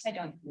questions? I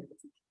don't.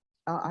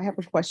 I have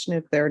a question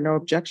if there are no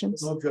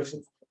objections. No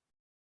objection.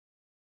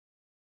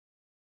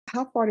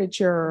 How far did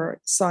your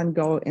son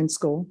go in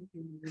school?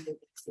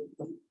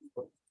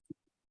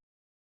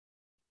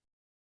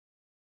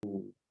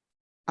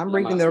 I'm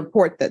reading the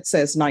report that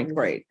says ninth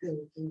grade.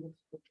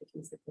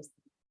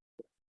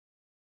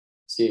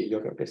 Sí, yo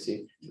creo que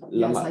sí.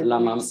 Yes, I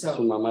believe so.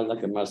 Su mamá es la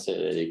que más se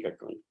dedica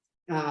con.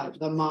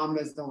 The mom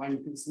is the one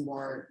who's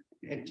more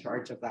in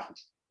charge of that.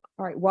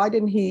 All right, why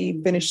didn't he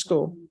finish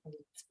school?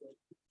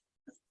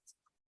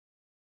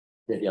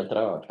 Quería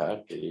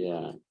trabajar,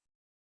 quería.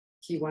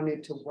 He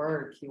wanted to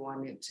work, he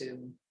wanted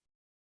to.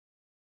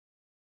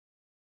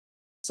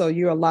 So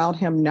you allowed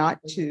him not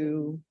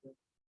to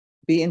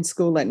be in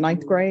school at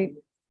ninth grade?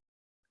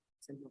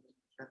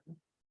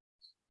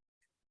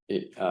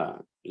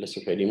 Le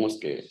sugerimos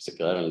que se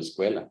quedara en la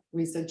escuela.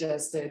 We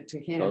suggested to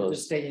him to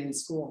Todos. stay in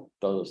school.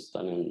 Todos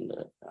están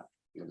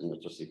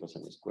nuestros hijos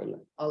en la escuela.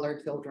 All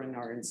our children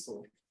are in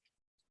school.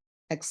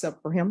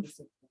 Except for him?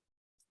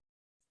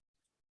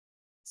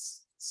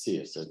 Sí,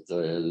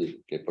 excepto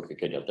él, que porque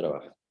quería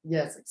trabajar.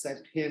 Yes,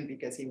 except him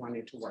because he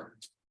wanted to work.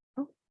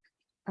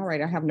 All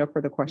right, I have no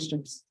further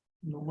questions.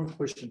 No more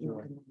questions, Your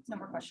Honor. No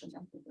more questions.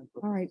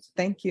 All right,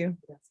 thank you.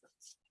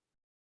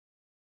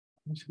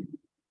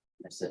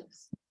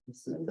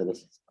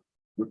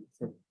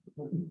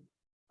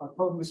 I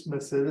call Miss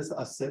Mercedes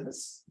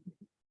Aceves.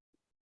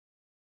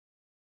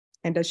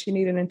 And does she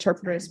need an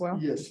interpreter as well?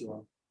 Yes,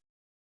 Your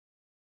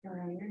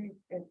Honor.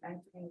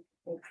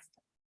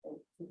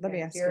 Let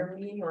me ask her.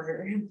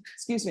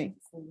 Excuse me.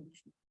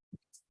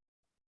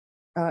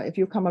 If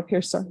you come up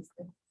here, sir.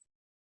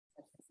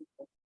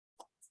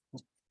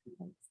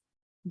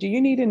 Do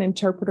you need an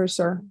interpreter,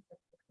 sir?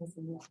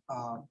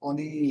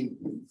 Only,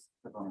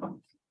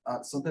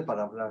 something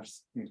para hablar,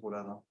 mi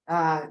jurado.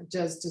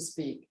 Just to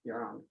speak,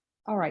 Your Honor.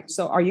 All right,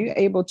 so are you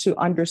able to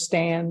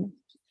understand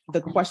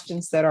the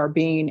questions that are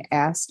being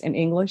asked in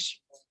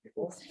English?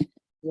 Yes,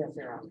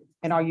 Your Honor.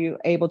 And are you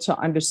able to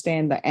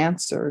understand the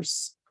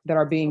answers that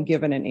are being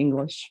given in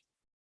English?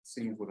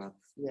 Sí, mi jurado.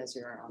 Yes,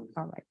 Your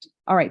Honor.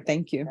 All right,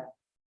 thank you.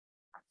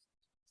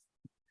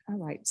 All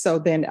right, so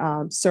then,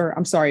 sir,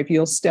 I'm sorry if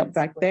you'll step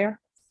back there.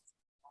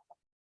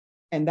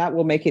 And that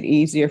will make it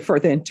easier for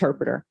the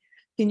interpreter.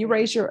 Can you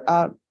raise your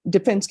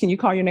defense? Can you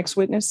call your next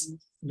witness?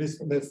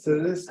 Miss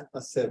Mercedes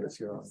Aceves,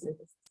 Your Honor.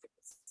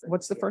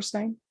 What's the first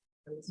name?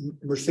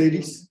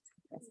 Mercedes.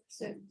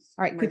 All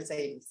right,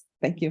 Mercedes.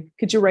 thank you.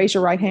 Could you raise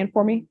your right hand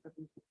for me?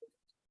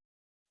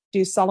 Do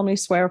you solemnly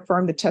swear or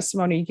affirm the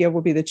testimony you give will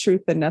be the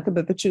truth and nothing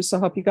but the truth, so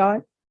help you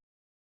God?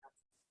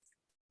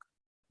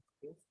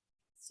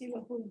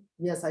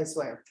 Yes, I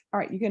swear. All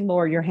right, you can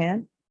lower your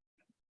hand.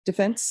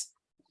 Defense?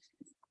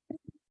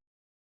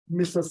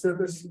 Miss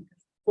Aceves,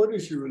 what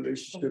is your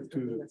relationship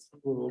to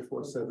Rodolfo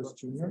Aceves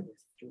Jr.?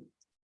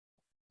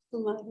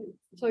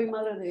 Soy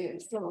madre de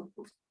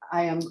Rodolfo.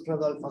 I am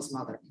Rodolfo's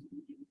mother.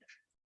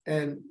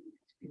 And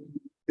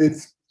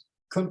it's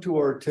come to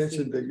our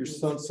attention that your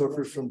son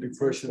suffers from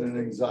depression and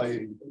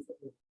anxiety.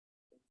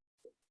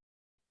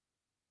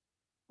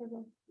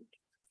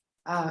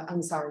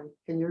 I'm sorry,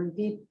 can you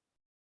repeat?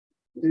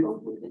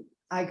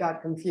 I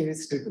got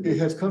confused. It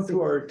has come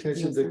to our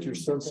attention that your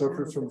son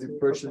suffers from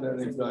depression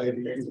and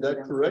anxiety. Is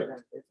that correct?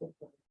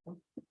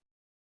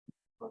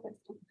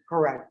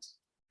 Correct.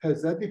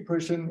 Has that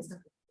depression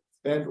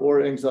and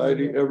or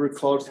anxiety ever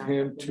caused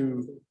him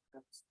to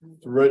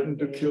threaten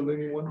to kill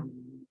anyone?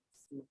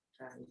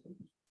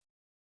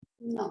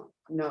 No,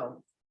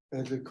 No,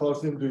 Has it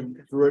caused him to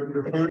threaten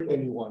to hurt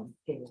anyone?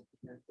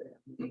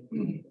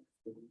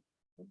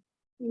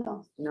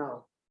 no,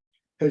 no.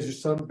 Has your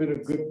son been a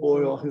good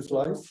boy all his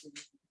life?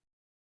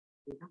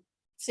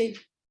 sí.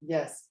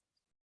 Yes.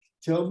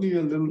 Tell me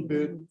a little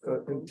bit,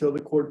 and tell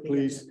the court,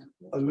 please,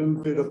 a little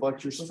bit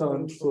about your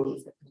son so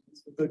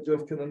the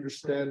judge can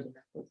understand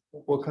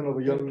what kind of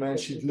a young man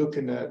she's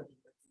looking at.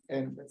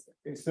 And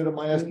instead of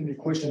my asking you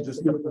questions,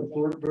 just give the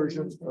short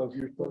version of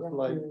your son's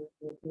life,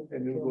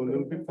 and it'll go a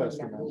little bit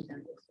faster now.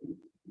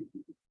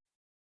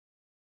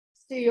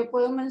 Sí, yo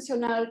puedo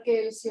mencionar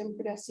que él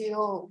siempre ha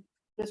sido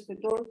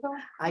respetuoso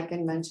I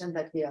can mention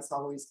that he has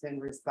always been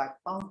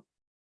respectful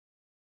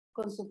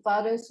con su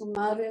padre, su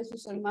madre,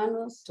 sus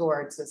hermanos.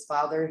 towards his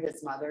father,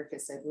 his mother,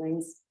 his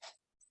siblings.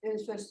 En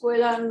su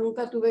escuela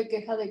nunca tuve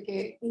queja de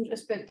que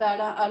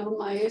respetara a algún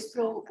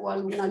maestro o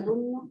algún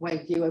alumno. When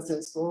he was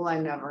in school, I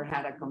never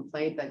had a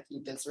complaint that he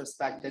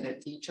disrespected a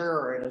teacher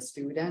or a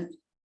student.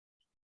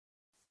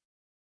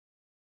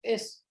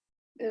 Es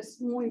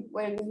muy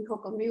buen hijo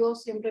conmigo,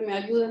 siempre me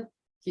ayuda.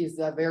 He's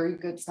a very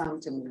good son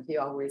to me. He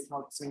always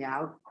helps me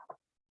out.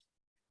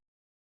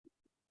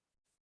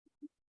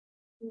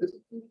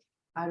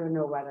 I don't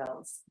know what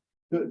else.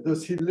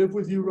 Does he live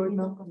with you right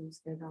now?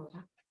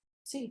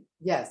 Sí,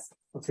 Yes.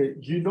 Okay,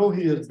 you know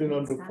he has been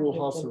under full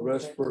house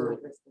arrest for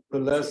the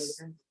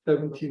last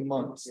 17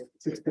 months,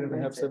 16 and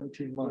a half,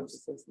 17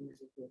 months.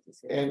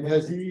 And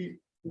has he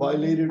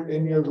violated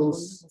any of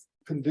those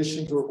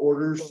conditions or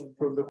orders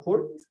from the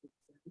court?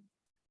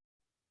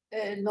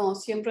 no,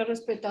 siempre he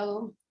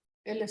respetado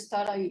el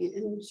estar ahí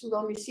en su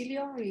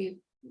domicilio y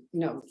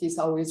No, he's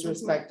always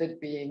respected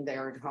being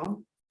there at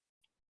home.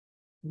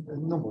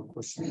 No more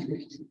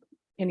questions.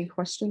 Any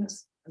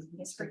questions?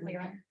 Yes, for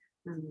clear.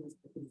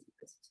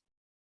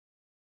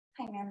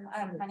 Hi, ma'am.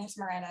 My name is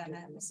Miranda. I'm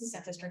an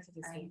assistant district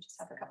attorney. Just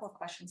have a couple of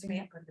questions for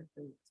you.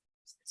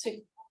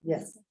 sí.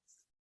 Yes.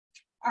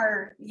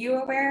 Are you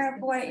aware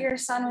of what your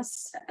son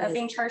was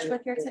being charged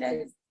with here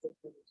today?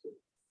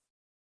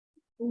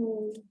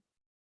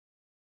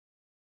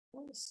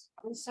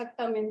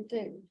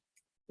 Exactamente,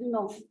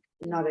 no.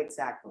 Not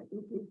exactly.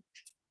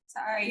 So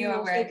are you No sé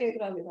aware? qué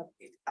gravedad.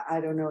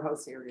 I don't know how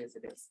serious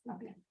it is.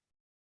 Okay.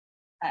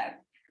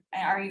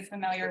 Are you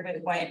familiar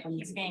with what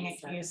he's being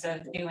accused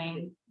of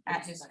doing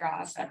at his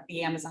job at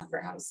the Amazon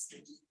warehouse?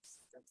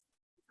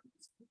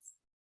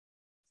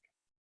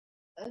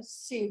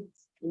 Sí,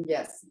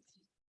 Yes.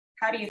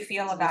 How do you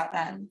feel about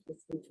that?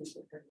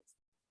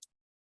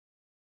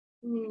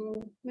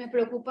 Me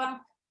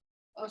preocupa,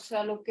 o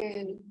sea, lo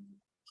que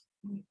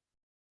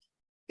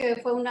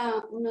fue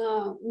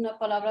una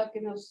palabra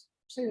que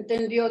se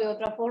entendió de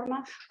otra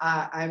forma.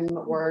 I'm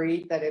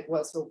worried that it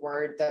was a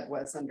word that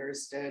was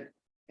understood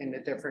in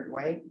a different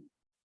way.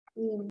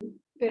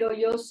 Pero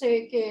yo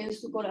sé que en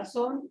su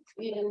corazón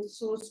y en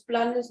sus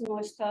planes no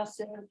está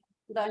hacer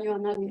daño a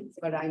nadie.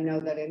 But I know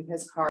that in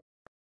his heart,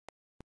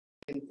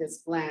 in his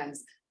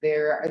plans,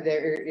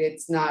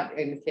 it's not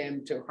in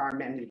him to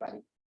harm anybody.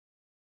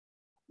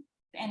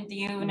 And do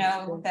you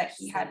know that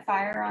he had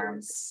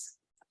firearms?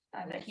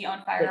 That he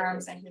owned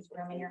firearms in his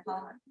room in your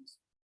home?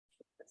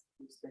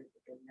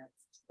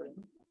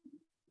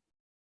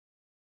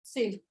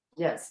 Sí.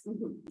 Yes.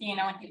 Ujú. Do you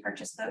know when he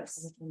purchased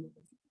those?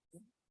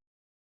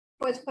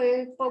 Pues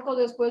fue poco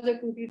después de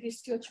cumplir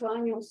 18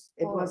 años.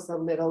 It was a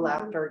little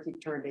after he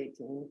turned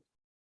 18.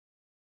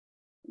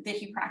 Did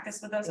he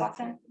practice with those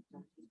often?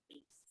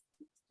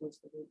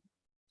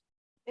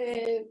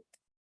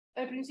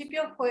 Al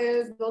principio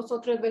fue 2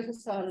 o 3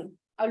 veces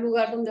al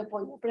lugar donde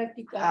podía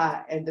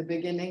practicar. At the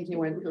beginning, he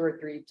went 2 or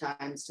 3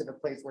 times to the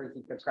place where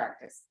he could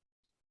practice.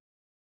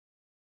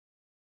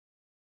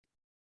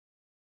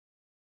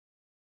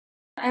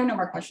 I have no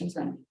more questions,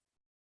 Ren.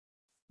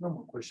 No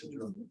more questions,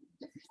 Your Honor.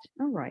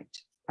 All right.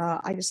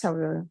 I just have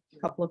a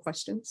couple of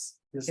questions,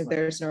 Yes, if ma'am.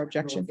 there's no No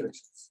objection.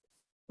 objections.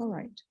 All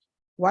right.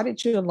 Why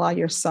did you allow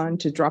your son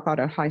to drop out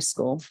of high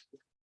school?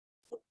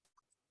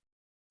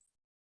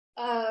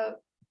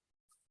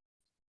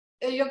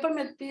 Yo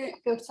permití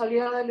que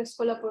saliera de la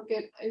escuela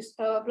porque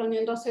estaba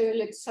planeando hacer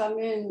el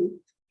examen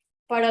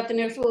para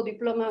tener su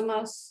diploma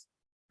más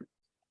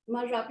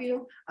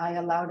rápido. I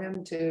allowed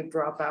him to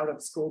drop out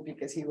of school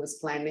because he was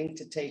planning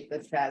to take the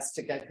test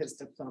to get his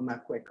diploma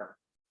quicker.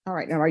 All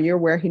right. Now, are you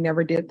aware he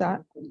never did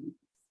that? Sí,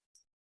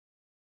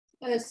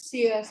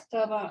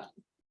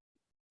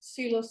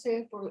 sí lo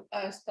sé,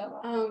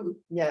 estaba.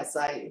 Yes,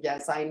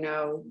 I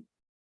know.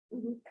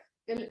 Ujú.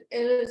 Él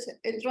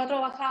entró a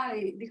trabajar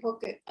y dijo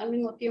que al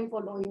mismo tiempo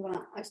lo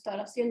iba a estar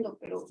haciendo,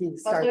 pero He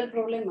pasó el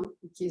problema.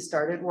 He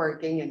started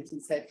working and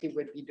he said he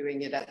would be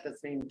doing it at the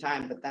same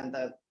time, but then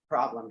the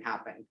problem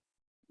happened.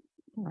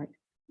 All right.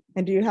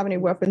 And do you have any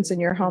weapons in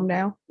your home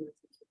now?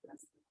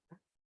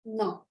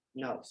 No.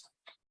 No.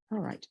 All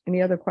right.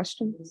 Any other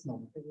questions?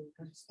 No.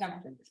 No.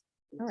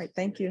 All right.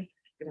 Thank you.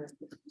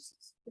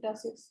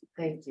 Gracias.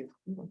 Thank you.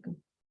 You're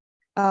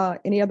welcome.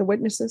 Any other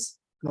witnesses?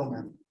 No,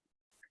 ma'am.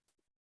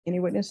 Any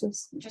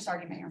witnesses? Just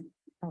argument.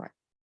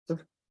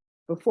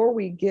 Before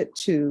we get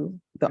to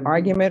the Mhm.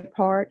 argument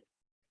part,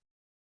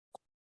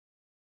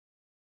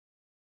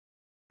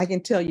 I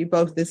can tell you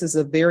both, this is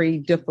a very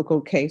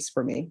difficult case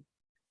for me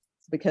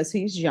because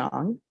he's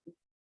young.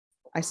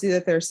 I see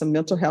that there's some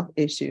mental health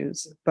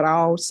issues, but I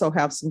also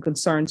have some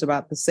concerns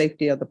about the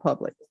safety of the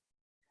public.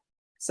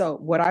 So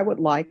what I would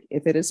like,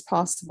 if it is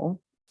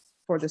possible,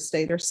 for the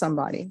state or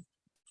somebody,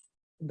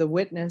 the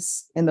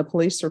witness in the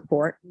police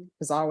report,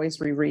 as always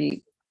we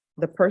read,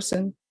 the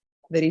person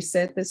that he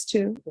said this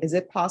to, is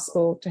it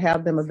possible to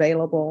have them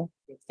available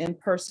in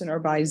person or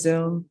by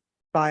Zoom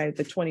by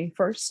the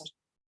 21st?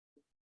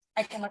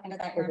 I can look into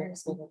that. Your Honor.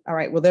 All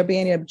right, will there be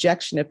any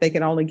objection if they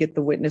can only get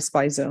the witness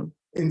by Zoom?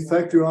 In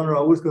fact, Your Honor,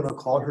 I was gonna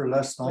call her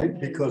last night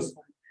because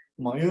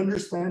my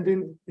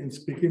understanding in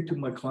speaking to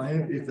my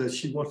client is that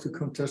she wants to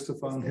come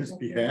testify on his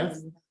behalf.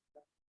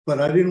 But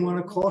I didn't want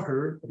to call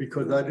her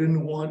because I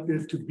didn't want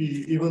it to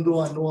be, even though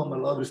I know I'm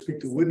allowed to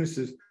speak to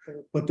witnesses,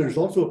 but there's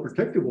also a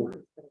protective order.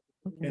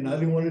 And I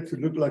didn't want it to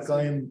look like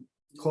I am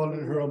calling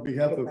her on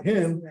behalf of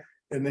him,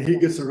 and then he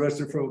gets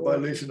arrested for a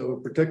violation of a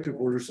protective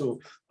order. So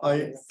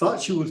I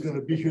thought she was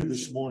gonna be here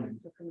this morning,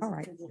 All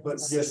right, but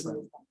yes,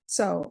 ma'am.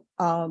 so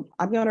I'm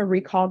going to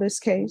recall this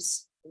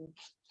case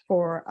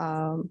for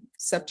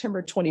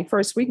September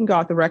 21st. We can go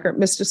off the record.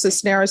 Mr.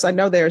 Cisneros, I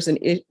know there's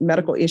a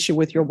medical issue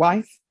with your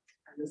wife.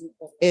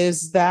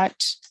 Is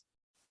that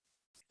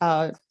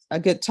a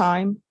good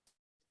time?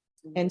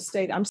 And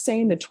state, I'm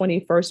saying the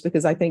 21st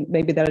because I think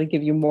maybe that'll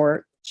give you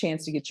more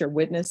chance to get your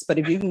witness. But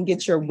if you can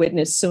get your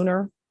witness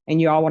sooner and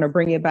you all want to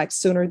bring it back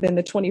sooner than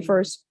the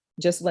 21st,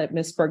 just let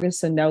Ms.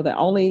 Ferguson know the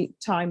only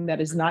time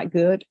that is not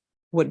good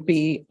would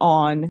be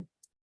on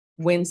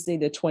Wednesday,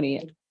 the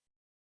 20th.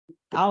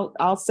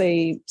 I'll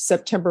say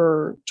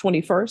September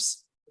 21st,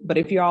 but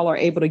if you all are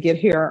able to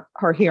get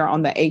her here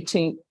on the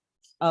 18th,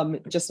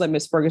 just let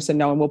Ms. Ferguson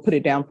know and we'll put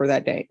it down for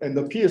that day. And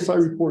the PSI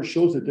report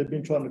shows that they've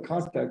been trying to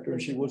contact her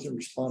and she wasn't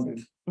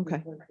responding.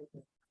 Okay.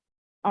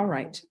 All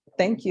right.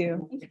 Thank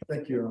you.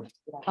 Thank you, Your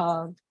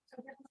Honor.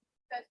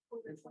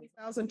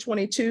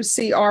 2022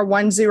 CR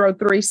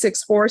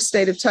 10364,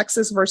 State of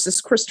Texas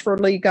versus Christopher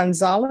Lee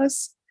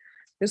Gonzalez.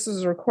 This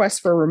is a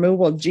request for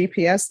removal of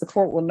GPS. The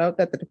court will note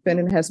that the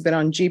defendant has been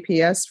on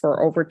GPS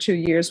for over 2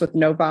 years with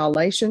no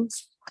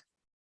violations.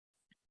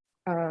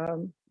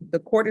 The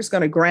court is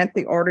going to grant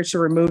the order to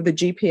remove the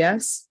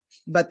GPS,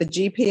 but the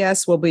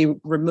GPS will be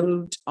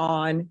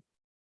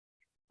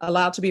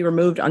allowed to be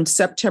removed on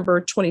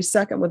September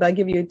 22nd. Would that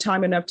give you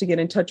time enough to get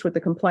in touch with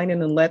the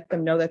complainant and let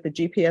them know that the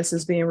GPS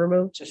is being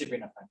removed? That should be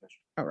enough time. Commissioner.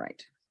 All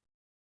right.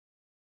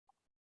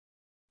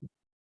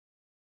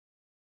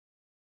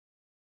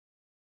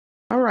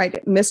 All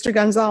right, Mr.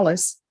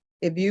 Gonzalez,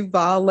 if you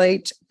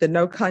violate the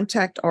no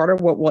contact order,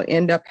 what will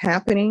end up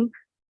happening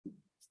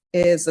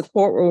is the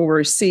court will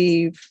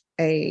receive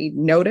a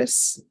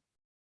notice.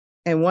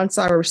 And once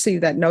I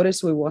receive that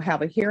notice, we will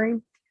have a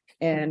hearing.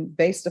 And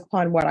based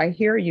upon what I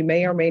hear, you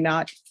may or may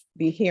not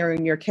be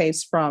hearing your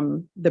case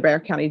from the Bexar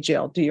County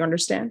Jail. Do you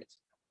understand?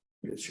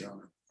 Yes, Your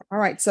Honor. All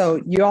right,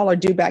 so you all are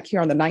due back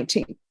here on the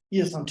 19th.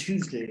 Yes, on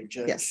Tuesday,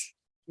 Judge. Yes.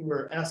 We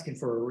were asking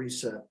for a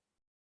reset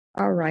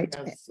All right.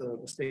 as the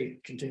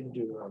state continued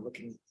to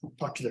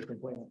talk to their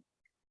complainant.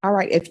 All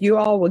right, if you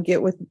all will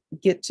get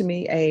to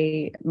me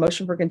a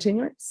motion for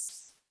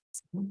continuance,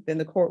 then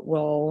the court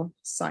will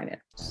sign it.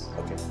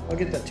 Okay, I'll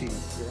get that to you,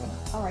 Your Honor.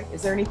 All right,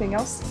 is there anything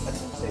else? All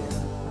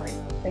right,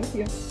 thank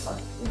you.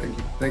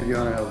 Thank you, Your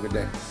Honor. Have a good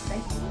day.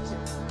 Thank you. You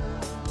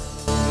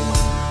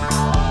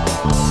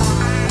too.